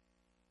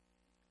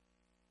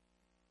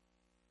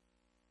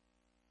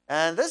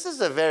 And this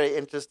is a very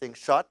interesting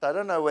shot. I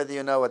don't know whether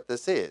you know what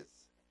this is.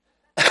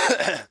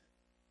 That's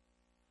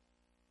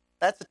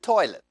a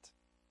toilet.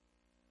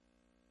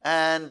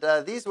 And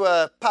these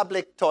were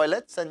public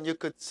toilets, and you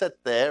could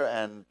sit there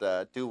and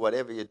do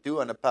whatever you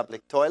do on a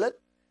public toilet.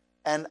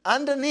 And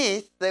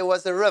underneath, there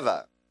was a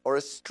river or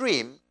a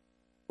stream,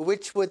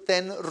 which would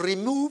then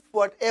remove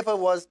whatever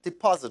was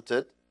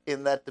deposited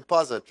in that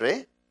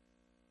depository.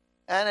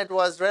 And it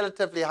was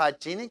relatively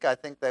hygienic. I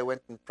think they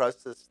went and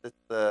processed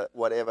it,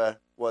 whatever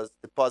was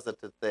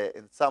deposited there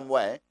in some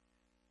way.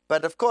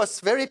 But of course,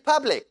 very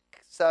public.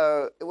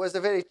 So it was a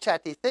very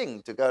chatty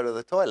thing to go to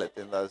the toilet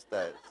in those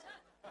days.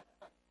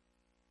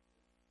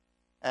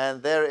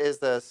 And there is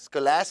the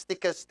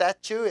Scholastica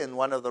statue in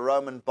one of the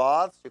Roman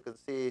baths. You can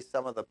see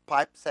some of the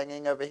pipes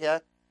hanging over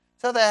here.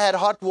 So they had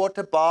hot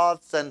water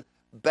baths and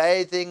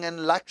bathing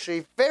and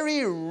luxury.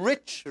 Very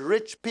rich,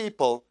 rich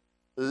people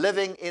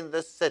living in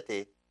this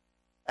city,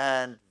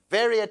 and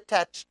very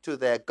attached to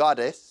their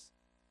goddess.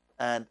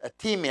 And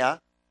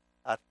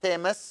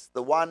Artemis,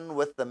 the one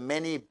with the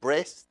many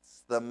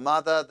breasts, the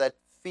mother that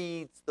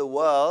feeds the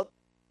world.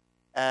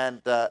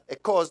 And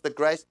it caused a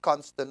great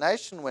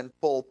consternation when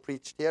Paul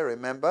preached here,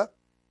 remember?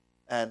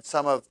 And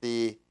some of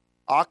the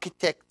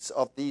architects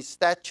of these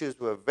statues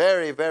were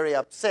very, very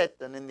upset.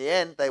 And in the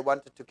end, they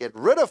wanted to get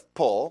rid of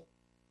Paul.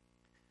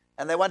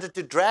 And they wanted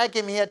to drag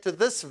him here to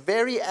this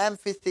very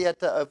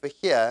amphitheater over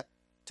here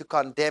to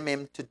condemn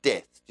him to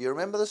death. Do you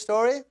remember the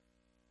story?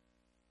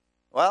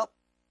 Well,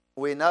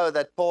 we know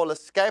that Paul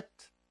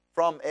escaped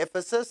from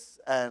Ephesus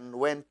and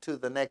went to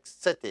the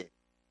next city.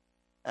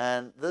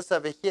 And this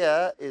over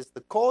here is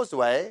the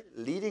causeway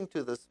leading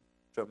to this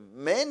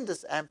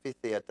tremendous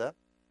amphitheater.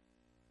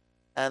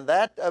 And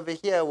that over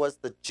here was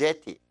the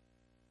jetty.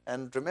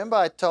 And remember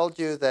I told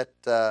you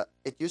that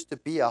it used to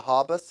be a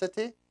harbor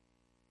city?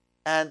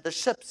 And the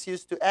ships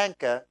used to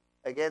anchor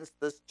against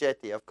this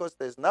jetty. Of course,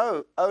 there's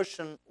no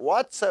ocean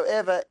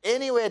whatsoever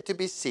anywhere to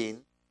be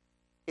seen.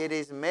 It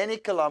is many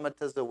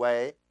kilometers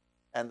away.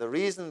 And the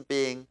reason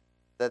being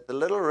that the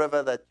little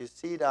river that you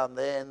see down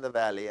there in the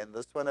valley and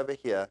this one over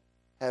here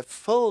have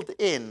filled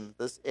in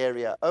this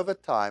area over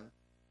time,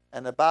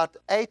 and about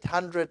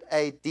 800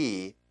 AD,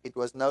 it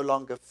was no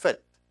longer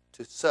fit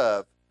to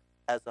serve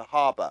as a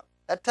harbor.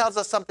 That tells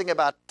us something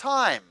about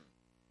time,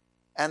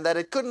 and that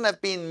it couldn't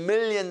have been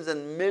millions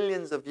and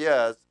millions of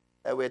years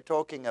that we're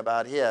talking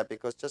about here,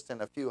 because just in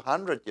a few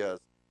hundred years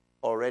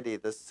already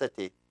this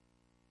city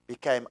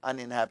became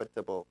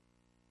uninhabitable.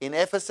 In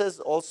Ephesus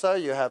also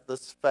you have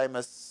this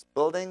famous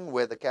building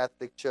where the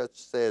Catholic Church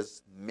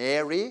says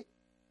Mary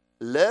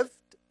lived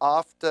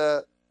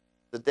after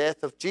the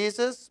death of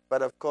Jesus,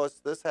 but of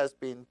course this has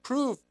been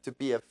proved to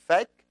be a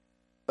fake,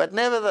 but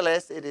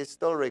nevertheless it is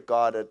still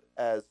regarded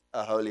as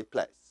a holy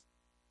place.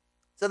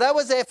 So that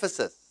was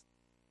Ephesus.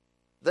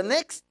 The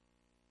next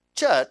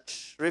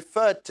church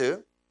referred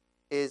to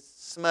is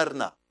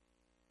Smyrna.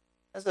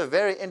 That's a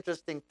very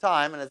interesting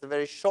time, and it's a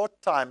very short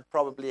time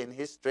probably in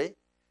history,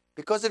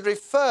 because it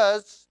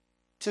refers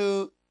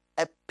to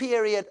a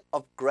period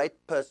of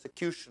great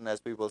persecution,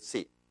 as we will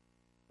see.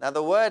 Now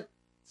the word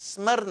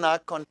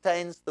Smyrna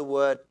contains the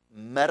word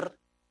myrrh,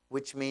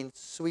 which means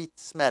sweet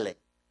smelling.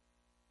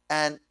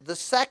 And the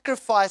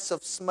sacrifice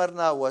of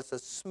Smyrna was a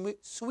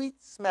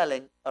sweet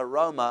smelling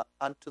aroma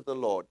unto the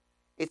Lord.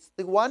 It's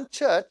the one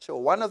church,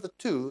 or one of the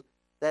two,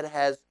 that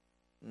has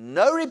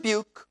no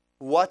rebuke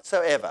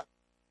whatsoever.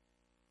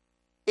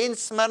 In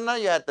Smyrna,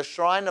 you had the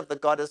shrine of the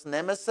goddess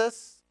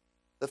Nemesis.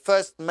 The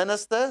first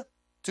minister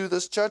to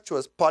this church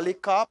was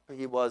Polycarp.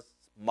 He was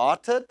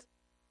martyred.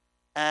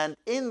 And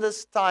in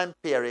this time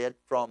period,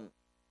 from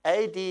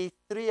AD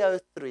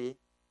 303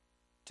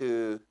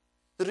 to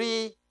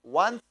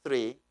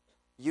 313,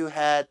 you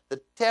had the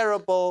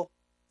terrible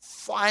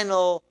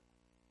final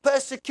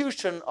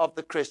persecution of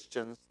the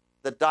Christians,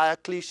 the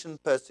Diocletian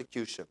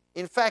persecution.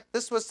 In fact,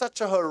 this was such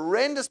a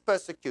horrendous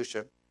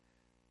persecution.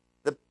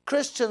 The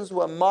Christians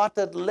were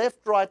martyred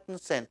left, right,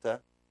 and center.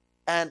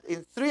 And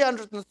in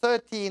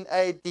 313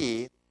 AD,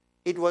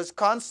 it was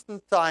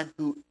Constantine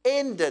who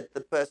ended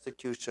the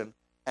persecution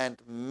and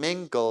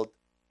mingled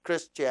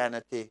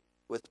Christianity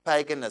with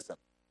paganism.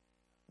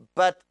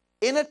 But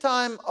in a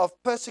time of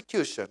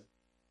persecution,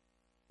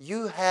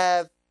 you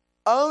have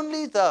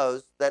only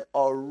those that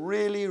are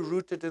really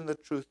rooted in the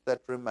truth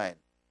that remain.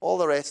 All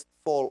the rest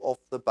fall off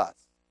the bus.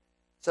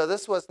 So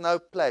this was no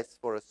place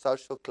for a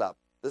social club.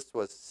 This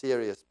was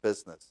serious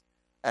business.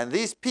 And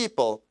these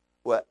people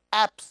were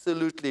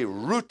absolutely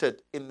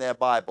rooted in their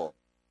Bible.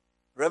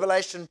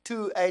 Revelation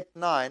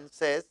 2:8-9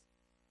 says,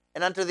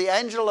 "And unto the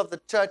angel of the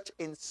church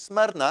in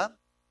Smyrna,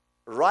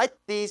 write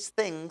these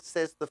things,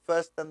 says the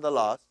first and the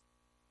last,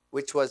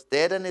 which was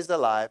dead and is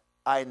alive.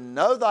 I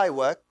know thy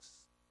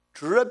works,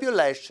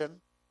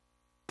 tribulation,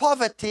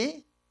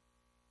 poverty,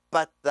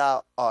 but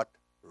thou art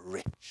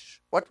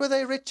rich." What were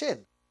they rich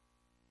in?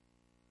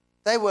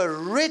 They were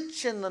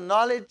rich in the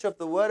knowledge of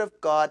the Word of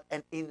God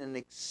and in an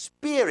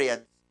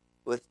experience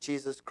with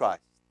Jesus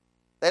Christ.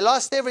 They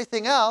lost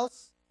everything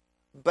else,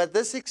 but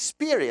this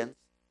experience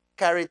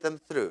carried them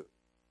through.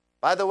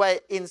 By the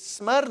way, in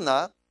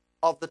Smyrna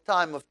of the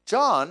time of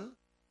John,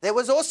 there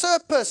was also a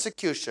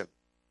persecution,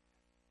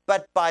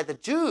 but by the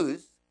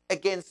Jews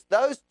against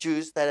those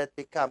Jews that had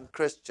become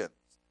Christians.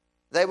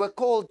 They were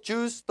called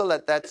Jews still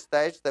at that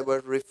stage. They were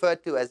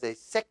referred to as a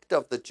sect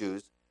of the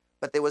Jews,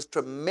 but there was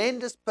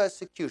tremendous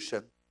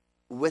persecution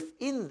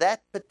within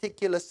that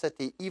particular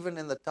city, even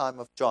in the time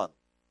of John.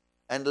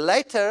 And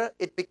later,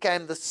 it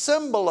became the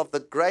symbol of the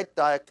great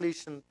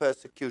Diocletian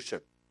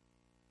persecution.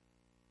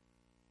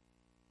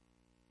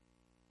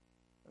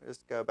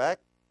 Just go back.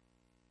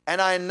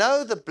 "And I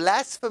know the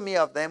blasphemy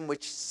of them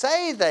which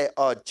say they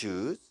are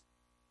Jews,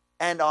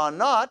 and are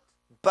not,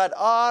 but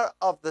are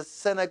of the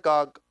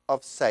synagogue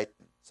of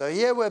Satan." So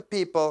here were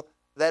people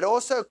that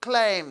also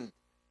claimed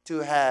to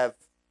have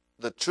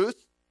the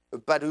truth,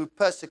 but who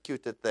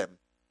persecuted them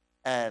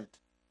and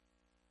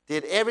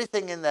did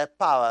everything in their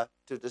power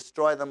to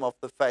destroy them off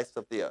the face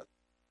of the earth.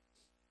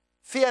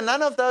 "Fear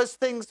none of those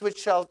things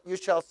which you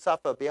shall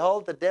suffer.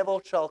 Behold, the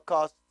devil shall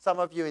cast some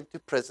of you into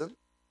prison,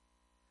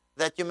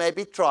 that you may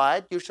be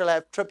tried. You shall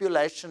have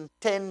tribulation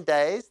 10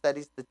 days. That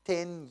is the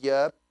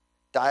 10-year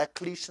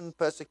Diocletian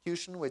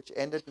persecution, which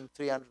ended in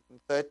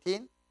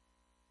 313.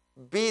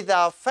 "Be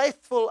thou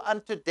faithful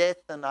unto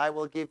death, and I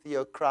will give thee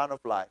a crown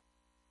of life.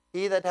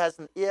 He that has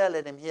an ear,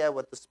 let him hear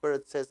what the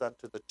Spirit says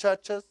unto the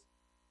churches.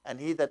 And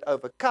he that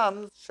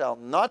overcomes shall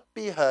not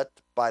be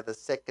hurt by the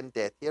second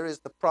death." Here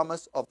is the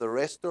promise of the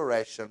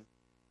restoration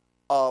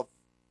of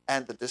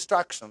and the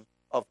destruction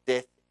of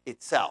death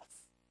itself.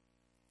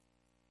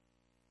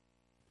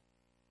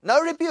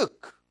 No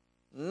rebuke,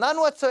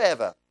 none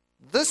whatsoever.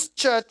 This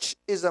church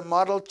is a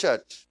model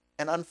church,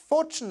 and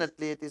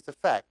unfortunately it is a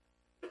fact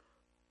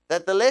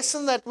that the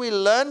lesson that we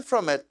learn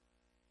from it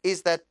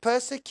is that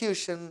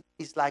persecution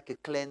is like a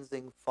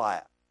cleansing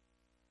fire.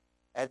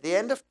 At the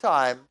end of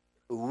time,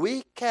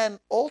 we can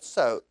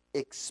also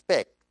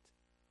expect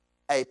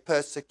a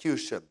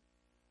persecution,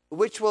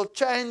 which will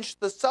change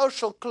the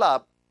social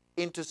club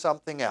into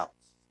something else.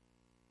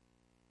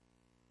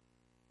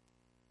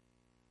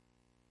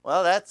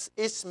 Well, that's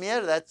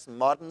Izmir, that's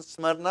modern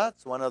Smyrna.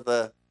 It's one of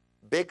the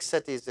big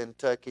cities in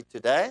Turkey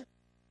today.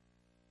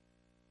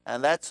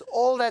 And that's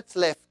all that's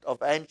left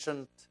of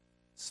ancient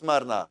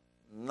Smyrna.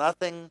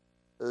 Nothing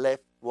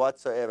left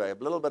whatsoever. A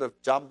little bit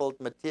of jumbled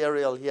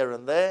material here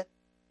and there.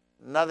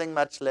 Nothing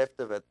much left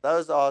of it.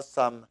 Those are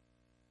some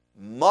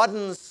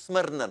modern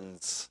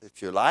Smyrnans, if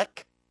you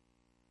like.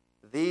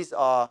 These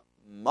are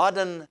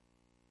modern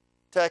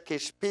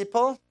Turkish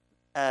people.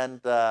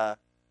 And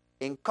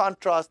in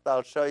contrast,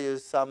 I'll show you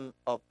some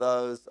of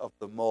those of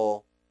the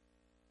more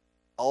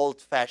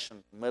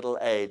old-fashioned,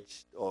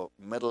 middle-aged or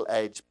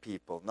middle-aged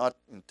people. Not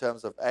in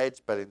terms of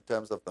age, but in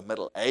terms of the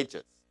Middle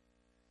Ages.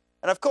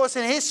 And of course,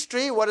 in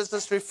history, what does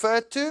this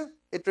refer to?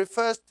 It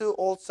refers to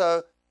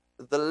also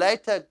the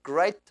later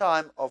great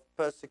time of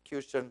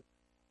persecution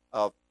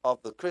of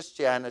the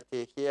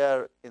Christianity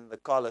here in the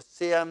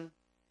Colosseum,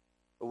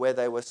 where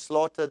they were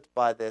slaughtered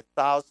by their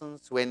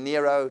thousands, where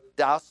Nero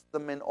doused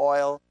them in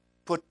oil,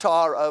 put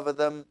tar over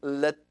them,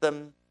 lit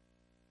them,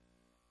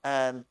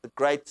 and the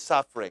great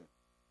suffering.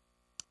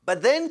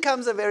 But then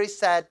comes a very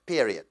sad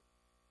period.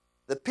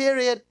 The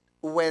period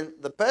when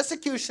the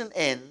persecution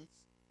ends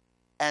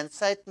and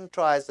Satan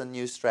tries a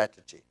new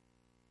strategy.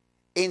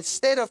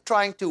 Instead of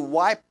trying to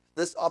wipe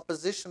this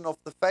opposition off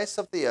the face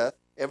of the earth,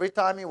 every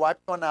time he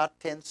wiped one out,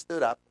 10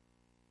 stood up,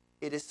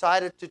 he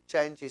decided to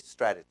change his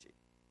strategy,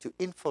 to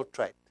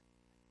infiltrate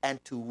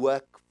and to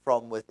work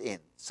from within.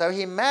 So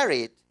he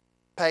married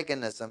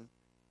paganism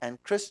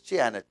and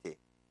Christianity.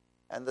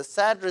 And the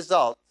sad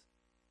result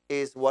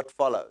is what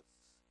follows.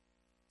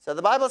 So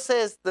the Bible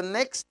says the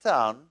next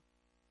town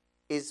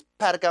is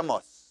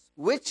Pergamos,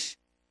 which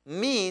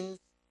means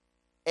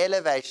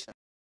elevation.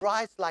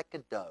 Rise like a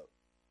doe.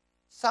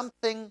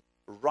 Something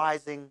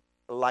rising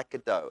like a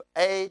doe.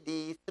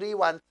 AD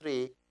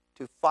 313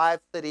 to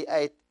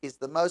 538 is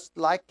the most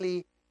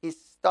likely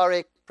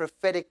historic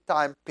prophetic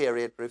time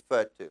period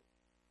referred to.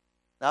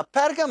 Now,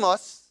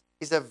 Pergamos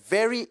is a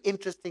very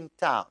interesting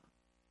town.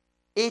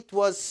 It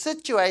was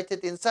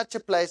situated in such a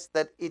place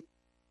that it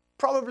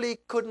probably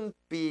couldn't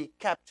be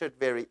captured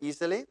very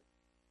easily.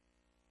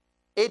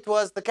 It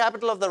was the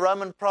capital of the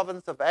Roman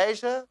province of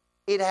Asia.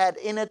 It had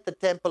in it the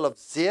temple of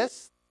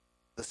Zeus,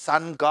 the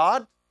sun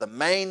god, the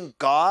main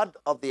god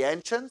of the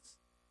ancients.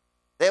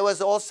 There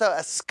was also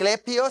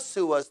Asclepius,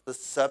 who was the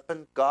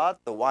serpent god,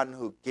 the one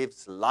who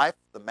gives life,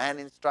 the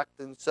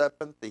man-instructing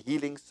serpent, the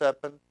healing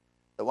serpent,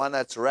 the one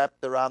that's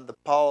wrapped around the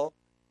pole.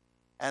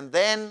 And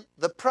then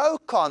the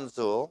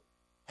proconsul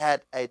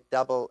had a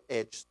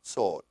double-edged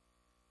sword.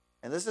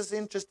 And this is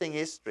interesting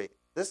history.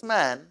 This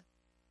man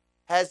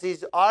has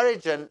his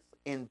origin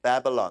in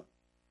Babylon.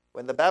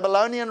 When the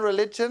Babylonian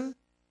religion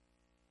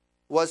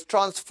was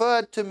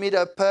transferred to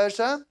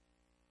Medo-Persia,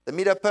 the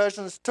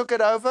Medo-Persians took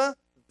it over.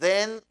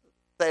 Then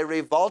they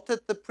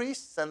revolted the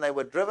priests and they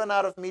were driven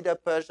out of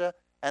Medo-Persia,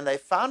 and they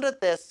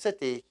founded their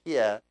city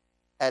here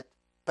at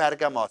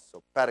Pergamos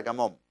or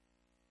Pergamum.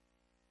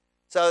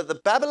 So the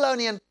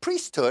Babylonian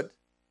priesthood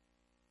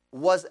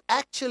was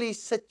actually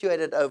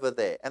situated over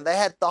there. And they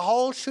had the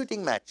whole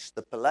shooting match,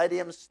 the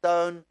Palladium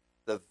stone,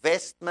 the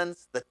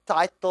vestments, the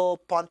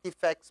title,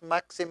 Pontifex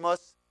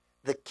Maximus,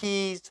 the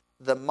keys,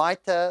 the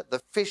mitre,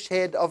 the fish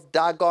head of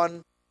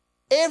Dagon.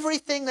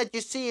 Everything that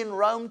you see in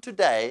Rome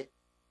today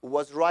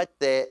was right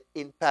there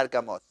in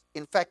Pergamos.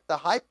 In fact, the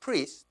high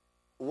priest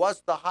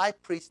was the high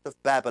priest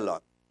of Babylon.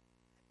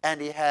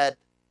 And he had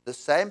the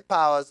same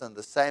powers and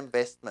the same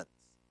vestments.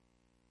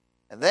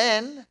 And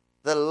then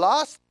the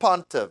last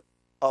pontiff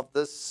of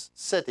this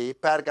city,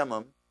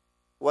 Pergamum,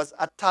 was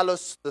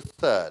Attalus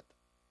III.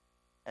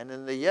 And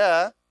in the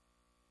year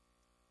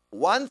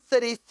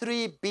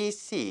 133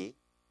 BC,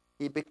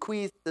 he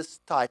bequeathed this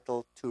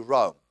title to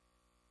Rome.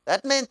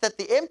 That meant that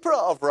the emperor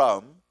of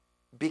Rome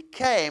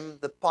became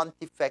the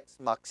Pontifex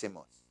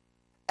Maximus.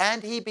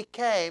 And he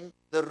became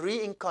the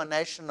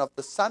reincarnation of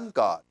the sun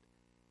god.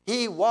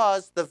 He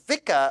was the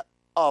vicar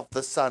of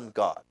the sun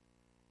god.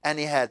 And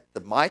he had the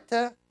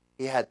mitre,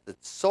 he had the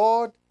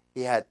sword,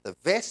 he had the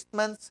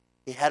vestments,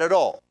 he had it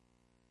all.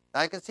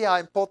 Now you can see how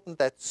important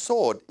that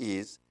sword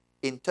is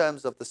in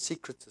terms of the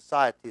secret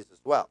societies as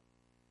well.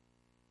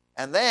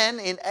 And then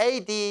in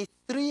AD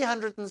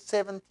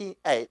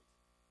 378,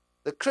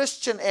 the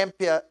Christian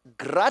emperor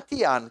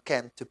Gratian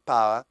came to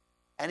power,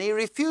 and he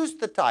refused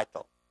the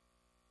title.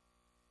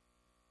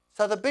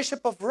 So the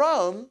Bishop of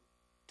Rome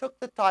took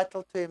the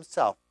title to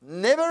himself,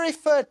 never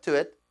referred to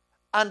it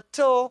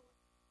until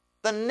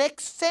the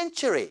next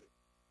century,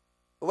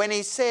 when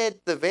he said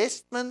the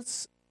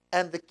vestments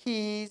and the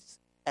keys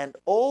and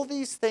all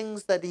these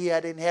things that he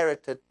had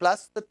inherited,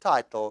 plus the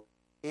title,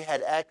 he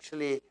had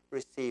actually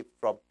received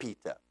from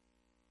Peter.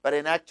 But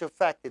in actual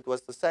fact, it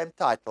was the same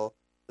title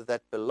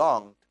that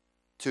belonged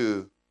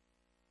to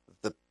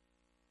the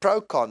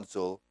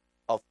proconsul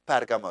of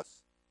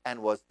Pergamos and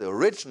was the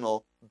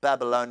original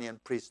Babylonian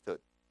priesthood.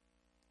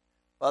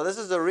 Well, this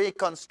is a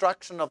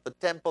reconstruction of the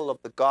Temple of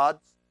the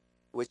Gods,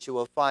 which you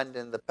will find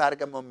in the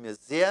Pergamum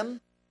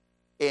Museum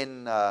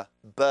in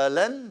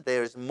Berlin.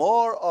 There is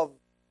more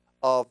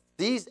of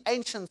these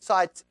ancient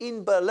sites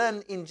in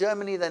Berlin, in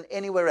Germany, than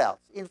anywhere else.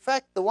 In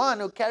fact, the one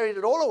who carried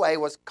it all away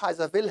was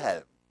Kaiser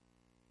Wilhelm.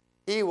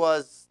 He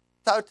was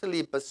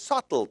totally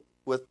besotted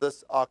with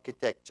this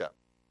architecture.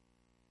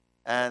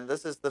 And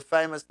this is the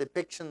famous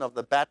depiction of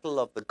the Battle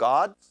of the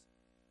Gods,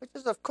 which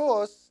is, of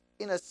course,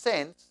 in a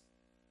sense,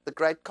 the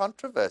great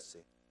controversy.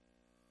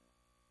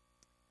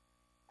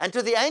 And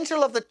to the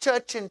angel of the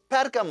church in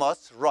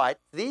Pergamos write,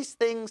 these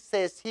things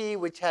says he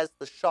which has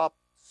the sharp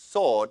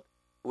sword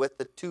with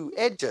the two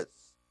edges.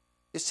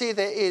 You see,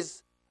 there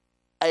is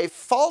a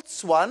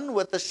false one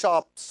with the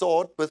sharp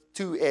sword with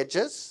two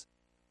edges,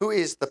 who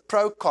is the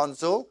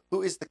proconsul,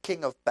 who is the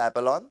king of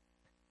Babylon.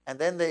 And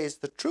then there is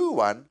the true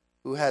one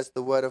who has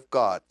the word of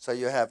God. So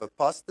you have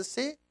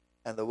apostasy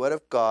and the word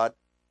of God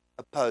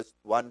opposed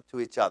one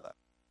to each other.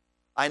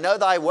 I know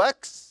thy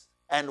works,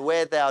 and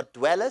where thou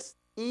dwellest,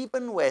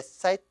 even where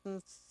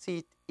Satan's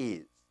seat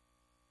is.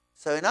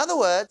 So in other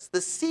words,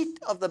 the seat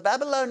of the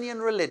Babylonian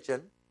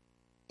religion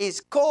is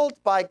called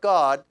by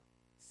God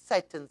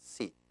Satan's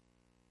seat.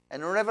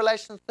 And in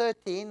Revelation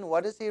 13,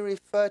 what does he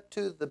refer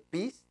to the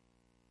beast?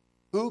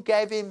 Who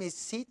gave him his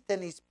seat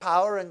and his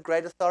power and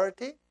great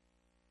authority?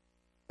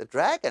 The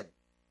dragon.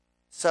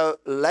 So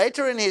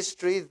later in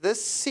history,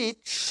 this seat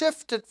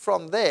shifted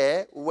from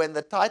there when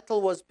the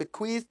title was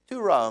bequeathed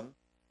to Rome,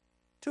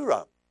 to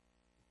Rome.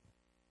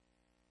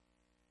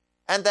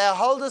 And thou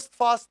holdest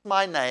fast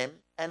my name,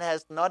 and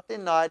hast not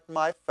denied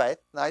my faith.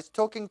 Now he's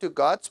talking to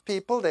God's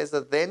people. There's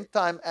a then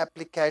time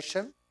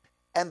application,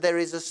 and there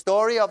is a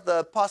story of the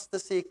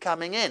apostasy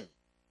coming in.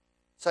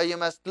 So you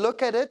must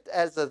look at it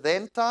as a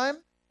then time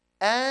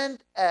and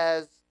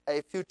as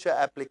a future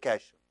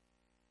application.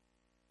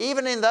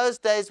 Even in those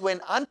days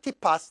when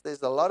Antipas,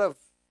 there's a lot of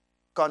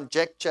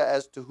conjecture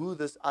as to who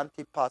this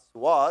Antipas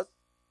was.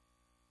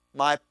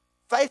 My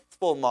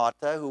faithful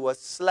martyr, who was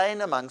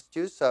slain amongst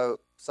you, so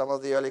some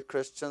of the early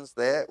Christians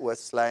there were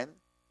slain,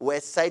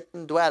 where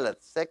Satan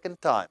dwelleth,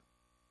 second time.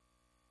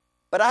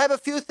 But I have a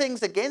few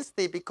things against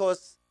thee,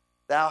 because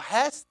thou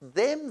hast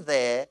them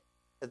there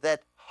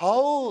that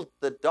hold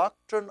the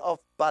doctrine of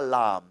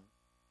Balaam,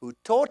 who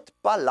taught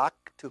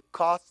Balak to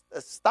cast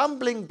a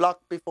stumbling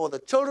block before the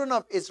children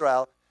of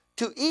Israel,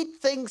 to eat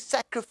things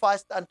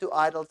sacrificed unto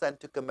idols, and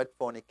to commit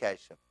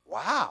fornication.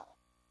 Wow.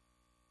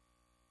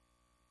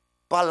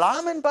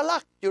 Balaam and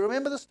Balak, do you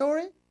remember the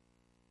story?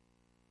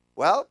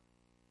 Well,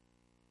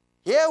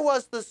 here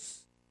was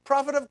this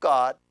prophet of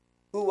God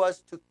who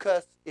was to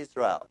curse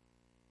Israel.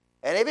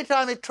 And every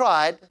time he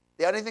tried,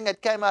 the only thing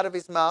that came out of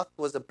his mouth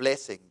was a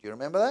blessing. Do you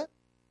remember that?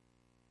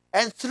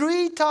 And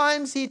 3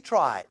 times he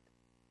tried.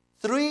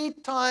 3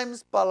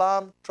 times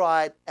Balaam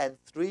tried, and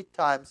 3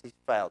 times he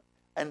failed.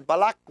 And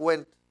Balak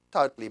went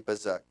totally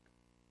berserk.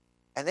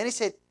 And then he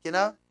said,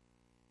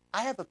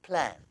 I have a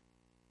plan.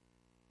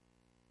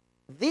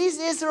 These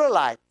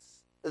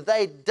Israelites,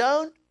 they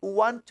don't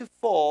want to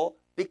fall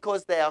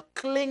because they are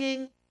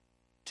clinging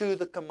to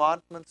the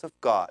commandments of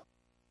God.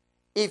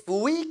 If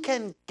we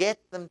can get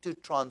them to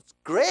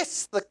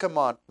transgress the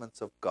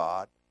commandments of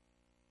God,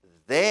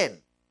 then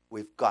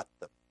we've got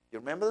them. You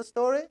remember the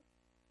story?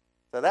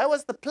 So that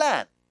was the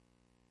plan.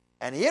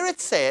 And here it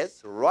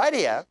says, right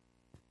here,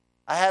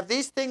 I have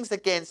these things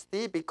against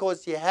thee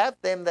because ye have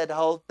them that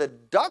hold the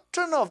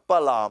doctrine of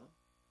Balaam,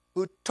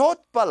 who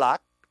taught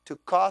Balak to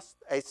cast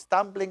a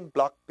stumbling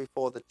block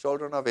before the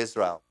children of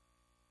Israel,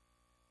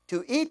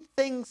 to eat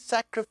things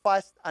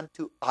sacrificed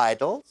unto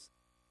idols,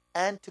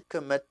 and to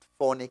commit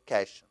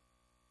fornication.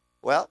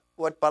 Well,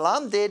 what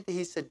Balaam did,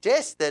 he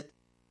suggested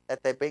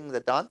that they bring the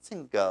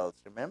dancing girls,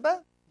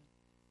 remember?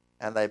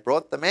 And they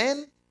brought them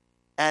in,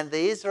 and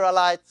the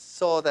Israelites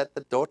saw that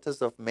the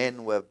daughters of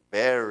men were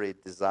very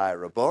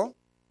desirable,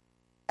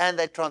 and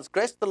they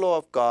transgressed the law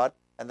of God,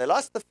 and they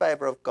lost the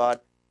favor of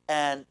God,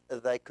 and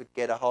they could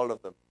get a hold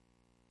of them.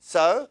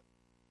 So,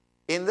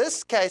 in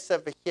this case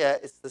over here,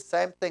 it's the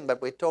same thing,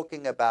 but we're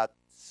talking about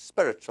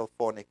spiritual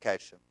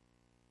fornication.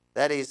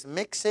 That is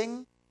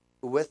mixing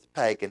with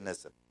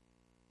paganism.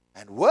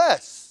 And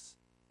worse,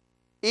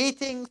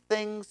 eating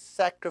things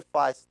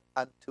sacrificed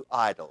unto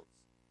idols.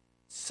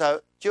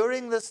 So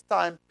during this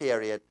time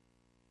period,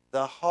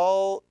 the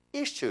whole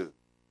issue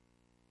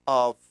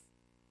of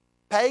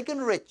pagan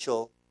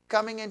ritual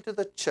coming into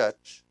the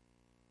church,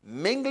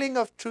 mingling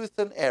of truth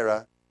and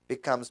error,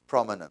 becomes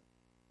prominent.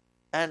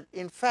 And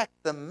in fact,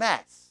 the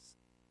mass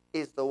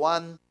is the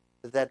one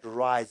that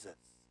rises.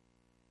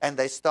 And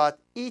they start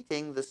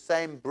eating the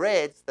same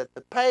breads that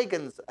the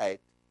pagans ate.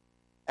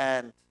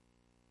 And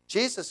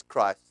Jesus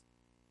Christ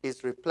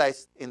is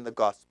replaced in the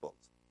Gospels.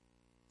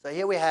 So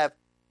here we have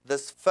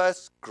this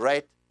first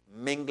great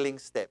mingling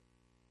step.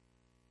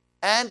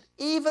 And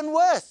even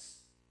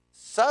worse,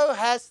 so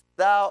hast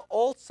thou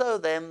also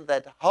them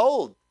that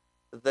hold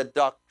the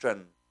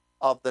doctrine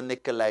of the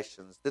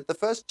Nicolaitans. Did the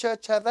first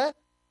church have that?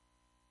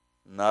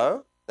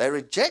 No. They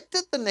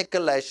rejected the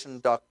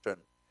Nicolaitan doctrine,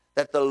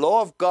 that the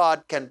law of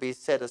God can be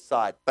set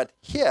aside. But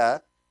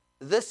here,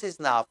 this is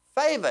now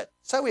favored.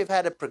 So we've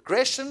had a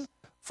progression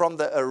from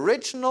the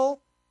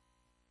original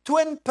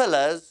twin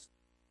pillars,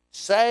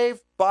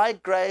 saved by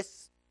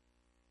grace,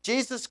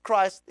 Jesus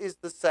Christ is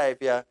the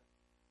Savior,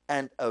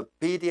 and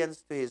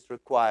obedience to his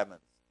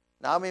requirements.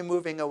 Now we're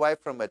moving away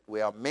from it.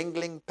 We are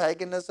mingling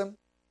paganism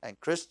and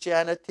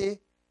Christianity.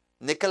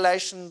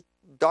 Nicolaitan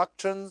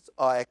doctrines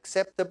are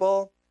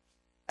acceptable,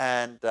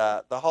 and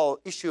the whole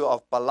issue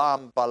of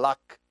Balaam,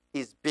 Balak,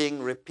 is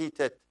being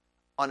repeated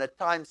on a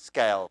time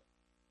scale.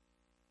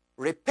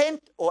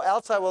 Repent, or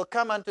else I will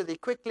come unto thee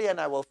quickly, and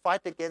I will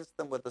fight against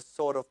them with the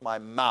sword of my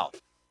mouth.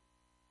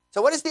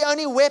 So what is the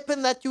only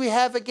weapon that you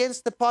have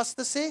against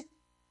apostasy?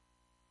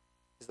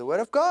 It's the word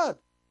of God.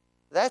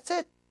 That's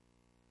it.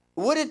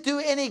 Would it do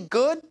any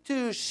good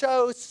to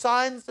show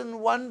signs and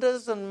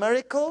wonders and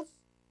miracles?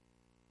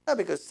 No,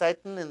 because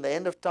Satan in the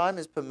end of time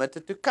is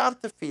permitted to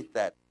counterfeit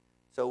that.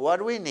 So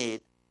what we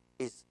need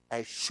is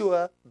a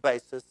sure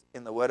basis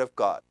in the word of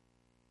God.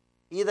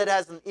 He that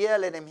has an ear,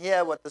 let him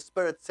hear what the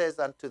Spirit says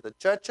unto the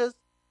churches.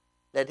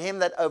 Let him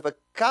that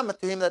overcometh,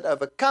 to him that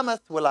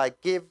overcometh will I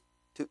give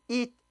to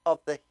eat of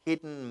the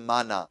hidden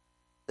manna,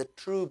 the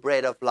true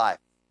bread of life,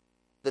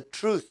 the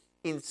truth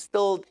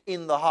instilled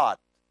in the heart.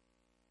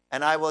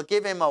 And I will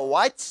give him a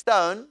white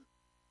stone,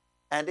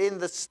 and in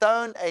the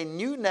stone a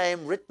new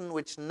name written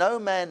which no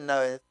man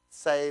knoweth,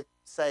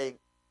 saving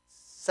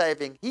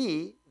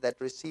he that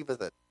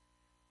receiveth it.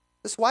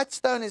 This white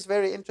stone is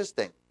very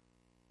interesting.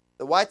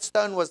 The white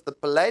stone was the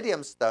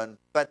palladium stone,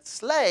 but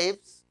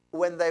slaves,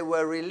 when they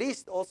were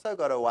released, also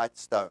got a white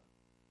stone.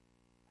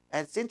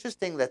 And it's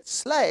interesting that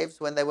slaves,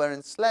 when they were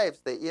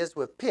enslaved, their ears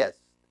were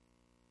pierced,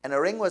 and a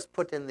ring was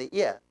put in the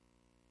ear.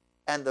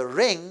 And the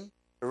ring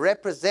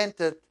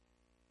represented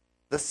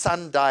the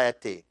sun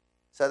deity.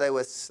 So they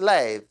were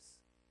slaves,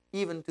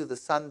 even to the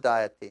sun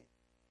deity.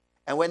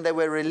 And when they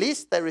were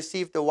released, they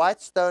received a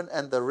white stone,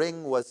 and the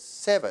ring was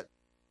severed.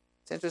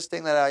 It's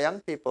interesting that our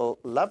young people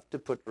love to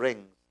put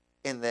rings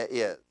in their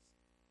ears.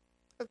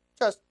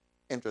 Just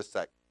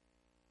interesting.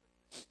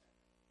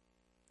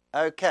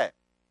 Okay.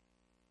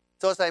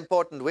 It's also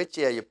important which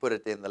ear you put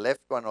it in, the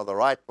left one or the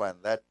right one.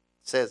 That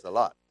says a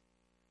lot.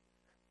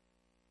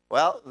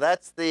 Well,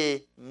 that's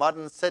the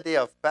modern city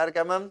of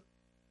Pergamum.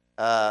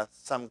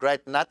 Some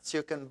great nuts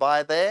you can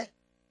buy there.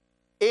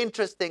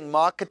 Interesting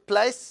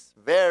marketplace.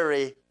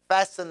 Very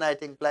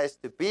fascinating place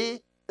to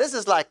be. This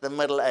is like the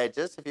Middle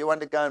Ages. If you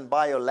want to go and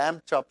buy your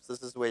lamb chops,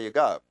 this is where you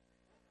go.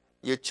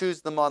 You choose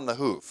them on the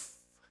hoof.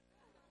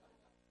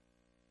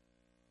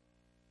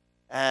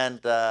 And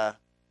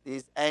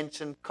these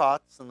ancient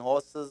carts and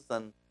horses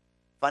and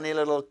funny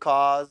little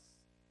cars.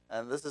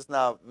 And this is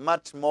now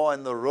much more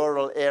in the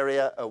rural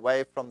area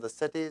away from the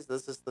cities.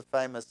 This is the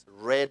famous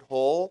Red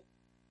Hall,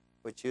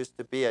 which used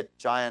to be a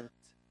giant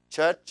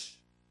church.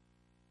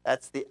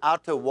 That's the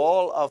outer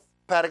wall of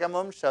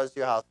Pergamum, shows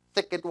you how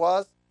thick it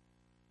was.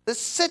 The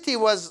city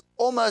was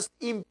almost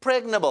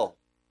impregnable,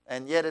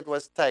 and yet it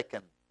was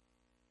taken.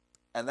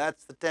 And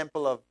that's the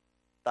temple of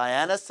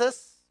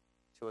Dionysus.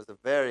 She was a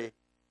very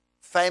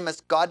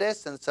famous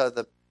goddess, and so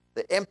the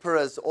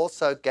emperors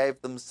also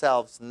gave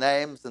themselves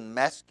names and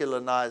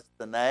masculinized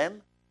the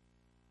name.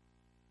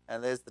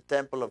 And there's the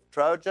temple of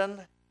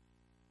Trojan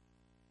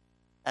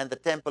and the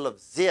temple of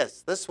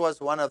Zeus. This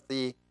was one of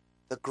the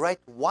great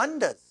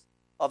wonders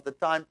of the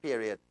time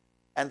period.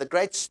 And the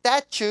great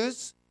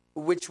statues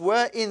which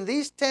were in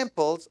these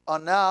temples are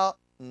now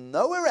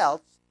nowhere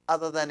else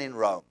other than in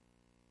Rome.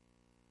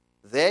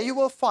 There you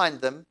will find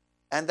them,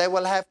 and they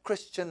will have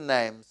Christian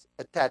names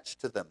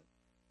attached to them.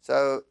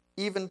 So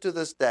even to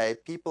this day,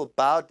 people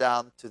bow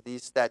down to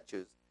these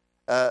statues.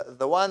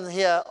 The one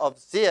here of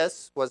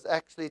Zeus was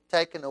actually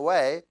taken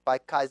away by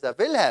Kaiser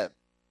Wilhelm.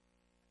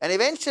 And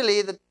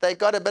eventually they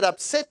got a bit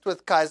upset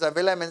with Kaiser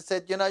Wilhelm and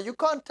said, you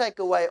can't take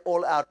away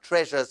all our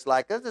treasures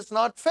like this. It's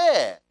not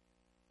fair.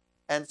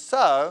 And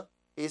so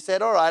he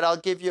said, all right, I'll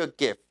give you a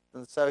gift.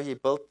 And so he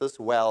built this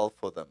well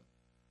for them.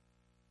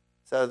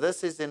 So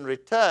this is in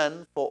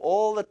return for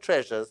all the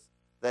treasures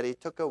that he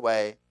took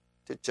away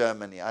to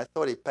Germany. I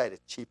thought he paid a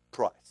cheap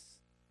price.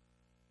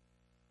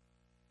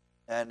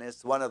 And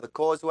it's one of the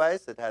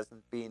causeways that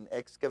hasn't been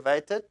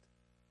excavated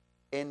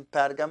in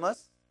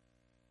Pergamos.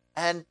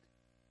 And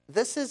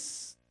this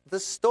is the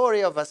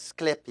story of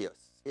Asclepius.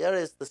 Here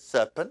is the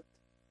serpent.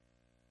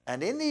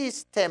 And in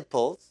these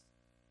temples,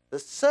 the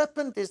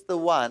serpent is the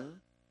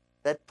one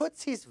that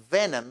puts his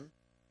venom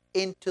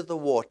into the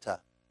water.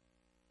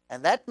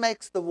 And that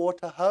makes the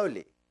water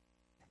holy.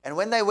 And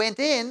when they went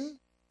in,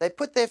 they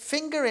put their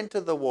finger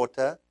into the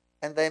water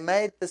and they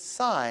made the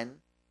sign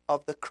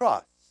of the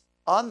cross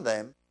on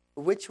them,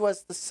 which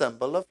was the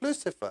symbol of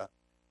Lucifer.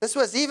 This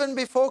was even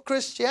before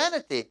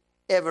Christianity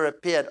ever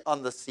appeared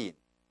on the scene.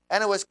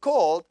 And it was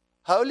called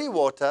holy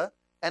water,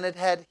 and it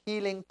had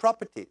healing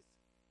properties.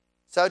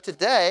 So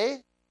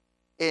today,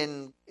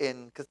 in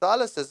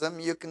Catholicism,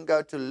 you can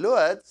go to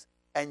Lourdes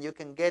and you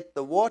can get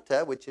the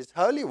water, which is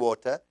holy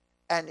water,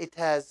 and it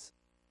has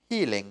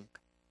healing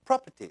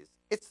properties.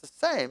 It's the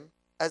same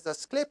as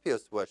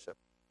Asclepius worship.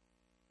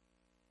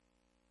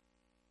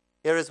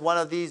 Here is one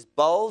of these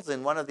bowls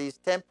in one of these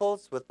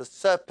temples with the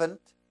serpent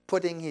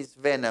putting his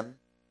venom,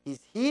 his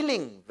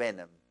healing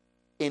venom,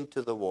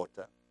 into the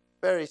water.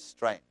 Very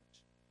strange.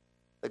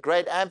 The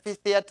great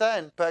amphitheater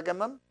in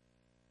Pergamum.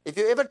 If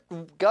you ever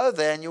go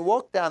there and you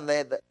walk down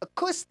there, the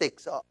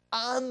acoustics are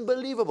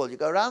unbelievable. You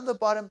go around the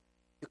bottom,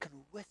 you can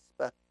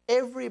whisper.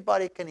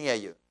 Everybody can hear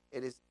you.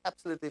 It is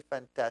absolutely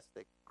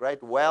fantastic.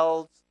 Great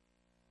wells.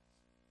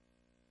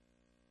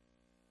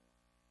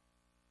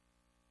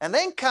 And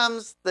then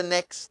comes the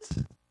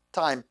next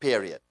time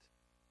period.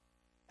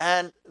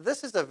 And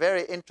this is a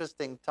very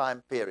interesting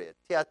time period.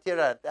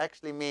 Tiatira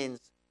actually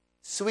means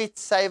sweet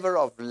savor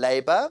of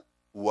labor,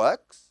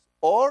 works,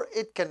 or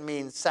it can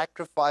mean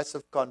sacrifice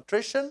of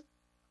contrition,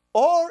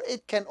 or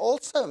it can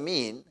also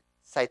mean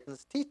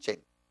Satan's teaching.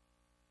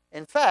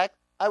 In fact,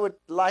 I would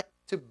like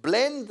to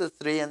blend the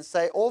three and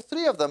say all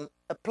three of them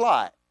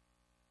apply.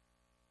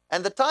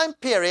 And the time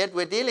period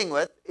we're dealing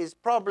with is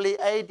probably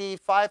AD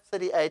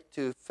 538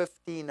 to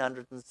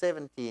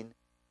 1517,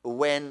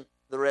 when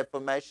the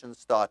Reformation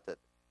started.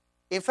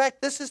 In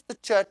fact, this is the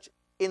church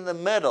in the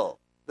middle.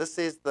 This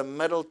is the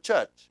middle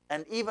church.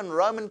 And even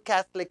Roman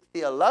Catholic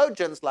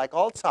theologians like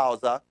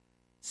Holzhauser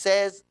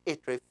says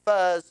it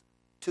refers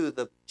to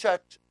the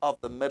church of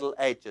the Middle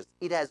Ages.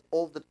 It has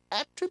all the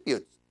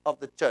attributes of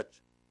the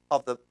church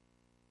of the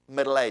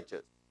Middle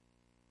Ages.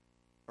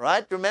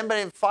 Right? Remember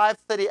in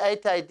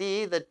 538 AD,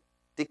 the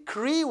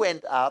decree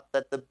went out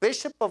that the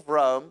Bishop of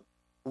Rome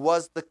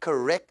was the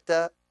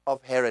corrector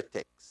of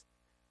heretics.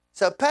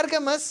 So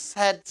Pergamus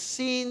had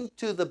seen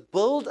to the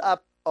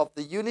build-up of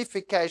the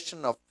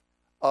unification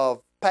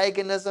of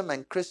paganism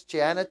and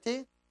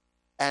Christianity,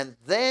 and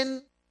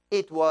then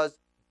it was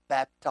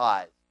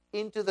baptized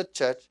into the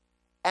church,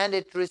 and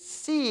it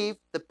received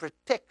the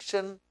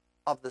protection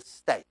of the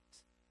state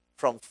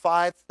from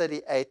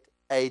 538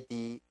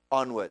 AD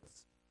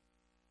onwards.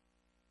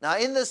 Now,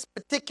 in this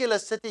particular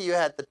city, you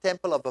had the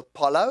temple of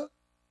Apollo,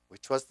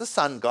 which was the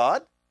sun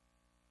god.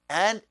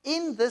 And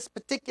in this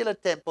particular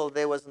temple,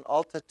 there was an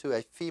altar to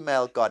a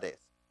female goddess.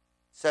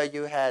 So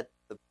you had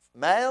the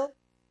male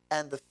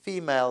and the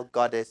female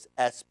goddess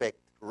aspect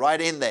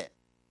right in there.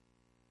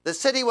 The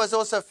city was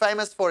also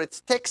famous for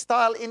its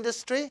textile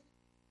industry.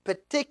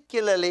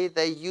 Particularly,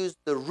 they used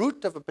the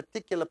root of a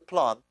particular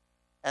plant,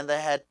 and they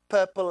had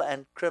purple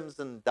and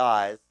crimson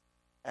dyes.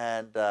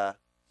 And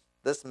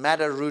this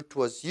madder root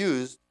was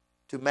used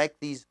to make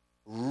these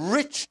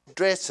rich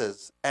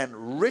dresses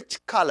and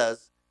rich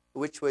colors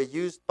which were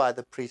used by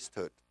the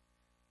priesthood.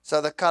 So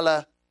the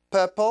color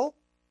purple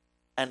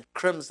and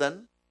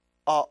crimson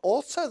are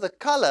also the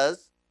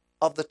colors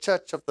of the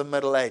church of the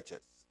Middle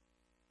Ages.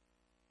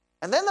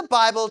 And then the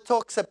Bible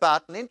talks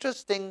about an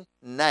interesting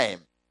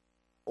name.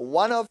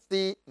 One of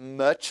the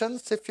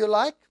merchants, if you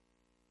like,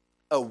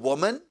 a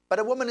woman, but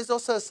a woman is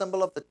also a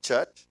symbol of the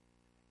church,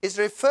 is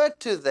referred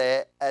to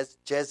there as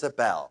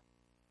Jezebel.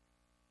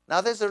 Now,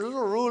 there's a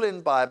little rule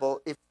in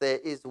Bible. If there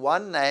is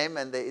one name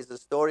and there is a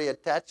story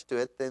attached to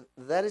it, then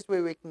that is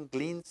where we can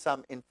glean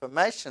some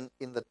information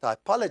in the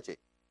typology.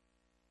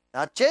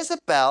 Now,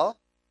 Jezebel,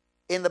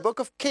 in the book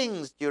of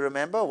Kings, do you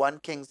remember? 1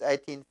 Kings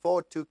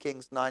 18:4, 2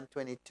 Kings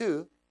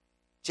 9:22.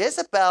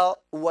 Jezebel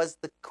was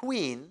the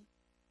queen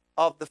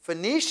of the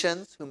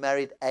Phoenicians who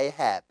married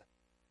Ahab.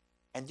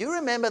 And you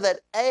remember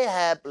that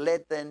Ahab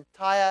led the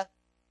entire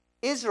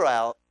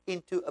Israel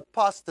into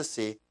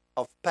apostasy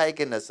of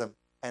paganism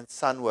and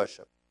sun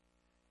worship.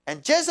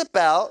 And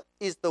Jezebel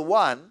is the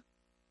one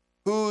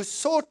who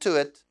saw to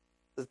it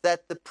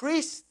that the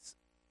priests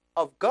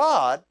of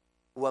God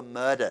were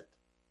murdered.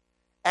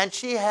 And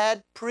she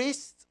had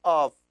priests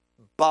of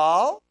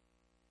Baal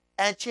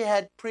and she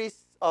had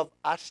priests of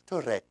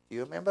Ashtoreth. Do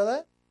you remember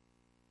that?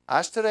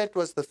 Ashtoreth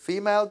was the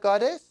female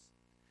goddess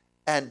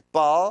and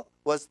Baal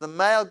was the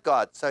male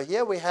god. So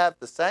here we have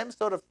the same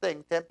sort of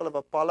thing, Temple of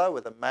Apollo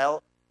with a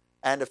male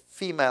and a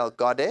female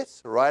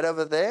goddess right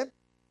over there.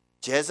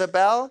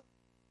 Jezebel,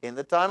 in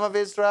the time of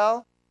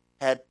Israel,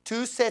 had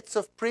two sets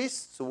of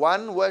priests,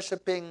 one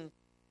worshipping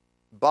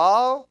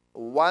Baal,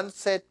 one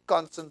set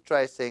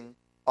concentrating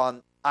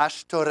on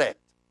Ashtoreth.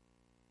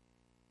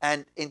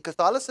 And in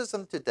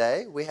Catholicism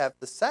today, we have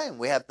the same.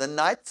 We have the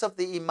Knights of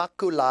the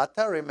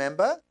Immaculata,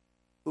 remember,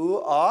 who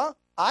are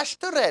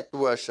Ashtoreth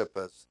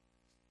worshippers.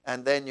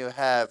 And then you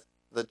have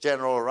the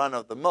general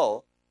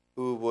run-of-the-mill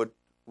who would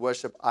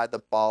worship either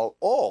Baal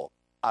or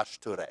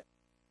Ashtoreth.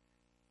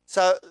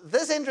 So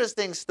this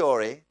interesting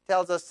story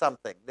tells us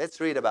something.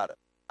 Let's read about it.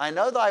 I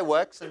know thy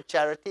works and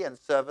charity and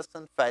service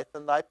and faith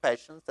and thy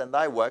patience and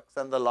thy works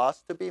and the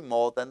last to be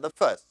more than the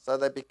first. So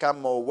they become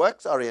more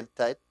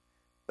works-oriented.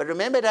 But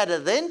remember it had a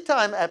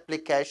then-time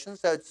application,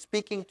 so it's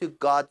speaking to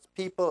God's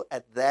people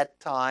at that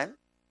time.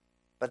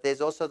 But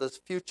there's also this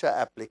future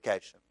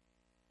application.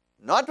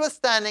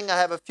 Notwithstanding, I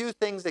have a few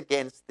things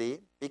against thee,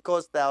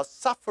 because thou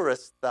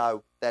sufferest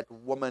thou that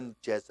woman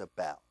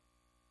Jezebel.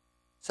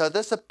 So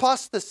this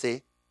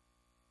apostasy,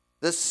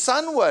 this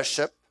sun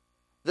worship,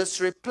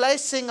 this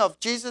replacing of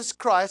Jesus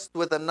Christ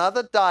with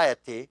another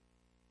deity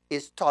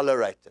is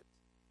tolerated,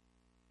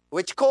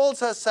 which calls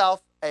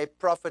herself a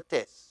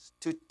prophetess,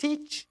 to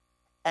teach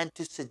and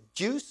to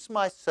seduce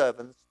my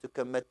servants to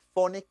commit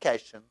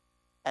fornication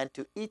and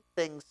to eat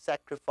things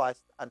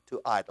sacrificed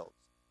unto idols.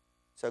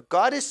 So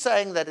God is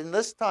saying that in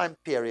this time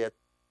period,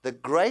 the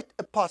great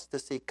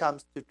apostasy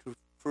comes to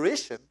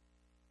fruition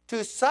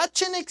to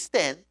such an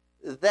extent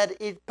that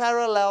it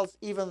parallels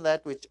even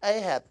that which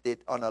Ahab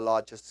did on a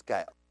larger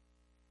scale.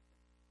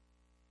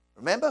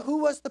 Remember, who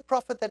was the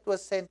prophet that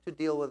was sent to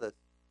deal with this?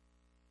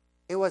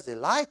 It was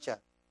Elijah.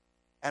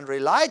 And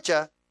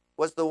Elijah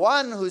was the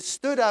one who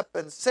stood up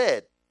and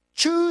said,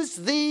 choose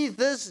thee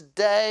this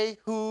day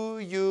who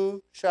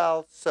you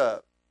shall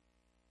serve.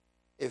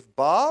 If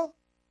Baal,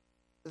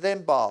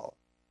 then Baal.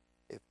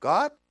 If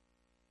God,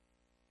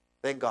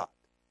 then God.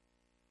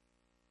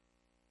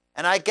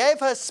 And I gave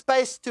her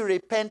space to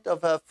repent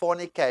of her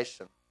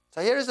fornication.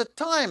 So here is a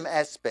time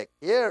aspect.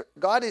 Here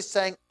God is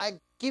saying, I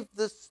give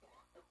this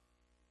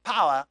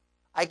power,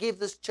 I give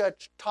this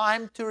church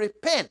time to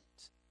repent.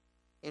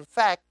 In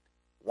fact,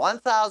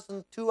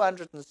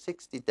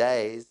 1,260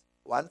 days,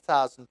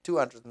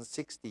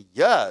 1,260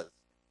 years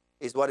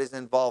is what is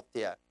involved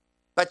here.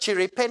 But she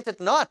repented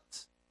not.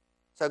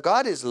 So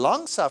God is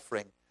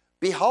long-suffering.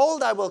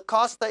 Behold, I will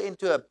cast her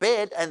into a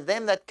bed, and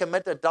them that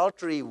commit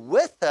adultery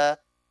with her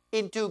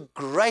into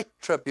great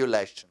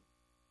tribulation.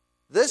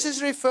 This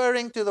is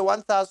referring to the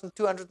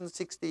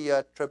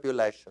 1,260-year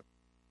tribulation.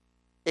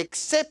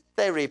 Except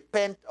they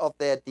repent of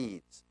their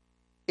deeds.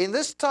 In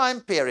this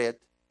time period,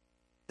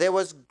 there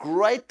was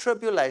great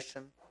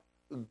tribulation.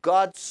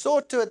 God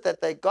saw to it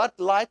that they got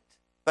light,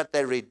 but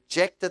they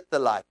rejected the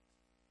light.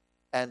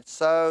 And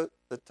so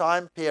the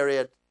time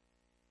period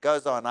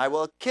goes on. I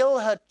will kill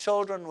her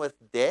children with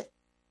death.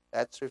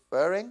 That's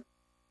referring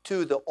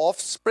to the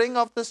offspring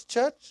of this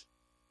church.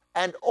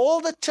 And all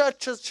the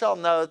churches shall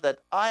know that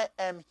I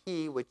am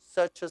he which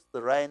searcheth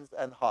the reins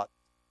and hearts.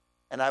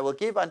 And I will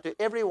give unto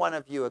every one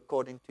of you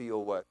according to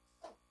your works.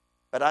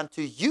 But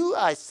unto you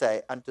I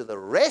say, unto the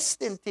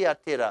rest in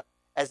Thyatira,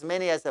 as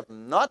many as have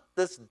not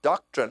this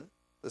doctrine,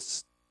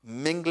 this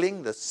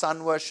mingling, this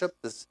sun worship,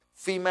 this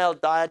female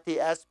deity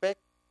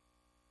aspect,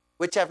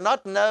 which have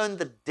not known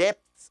the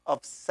depths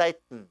of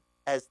Satan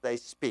as they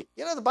speak.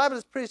 You know, the Bible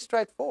is pretty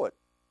straightforward.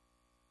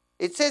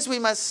 It says we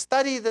must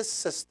study this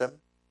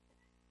system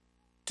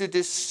to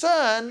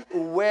discern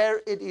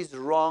where it is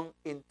wrong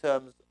in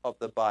terms of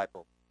the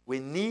Bible. We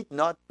need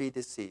not be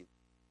deceived.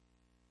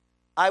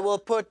 I will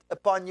put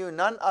upon you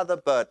none other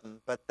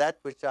burden but that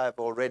which I have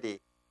already.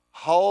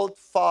 Hold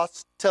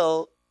fast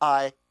till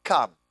I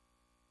come.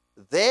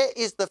 There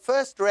is the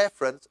first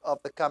reference of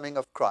the coming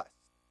of Christ.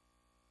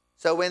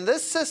 So when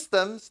this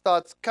system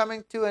starts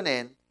coming to an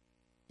end,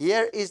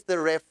 Here is the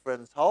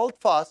reference. Hold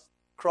fast,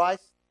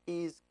 Christ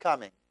is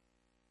coming.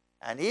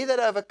 And he that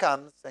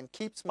overcomes and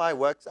keeps my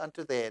works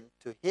unto the end,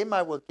 to him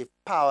I will give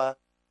power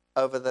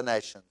over the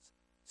nations.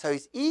 So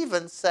he's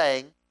even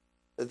saying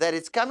that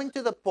it's coming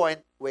to the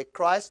point where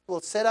Christ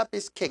will set up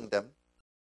his kingdom,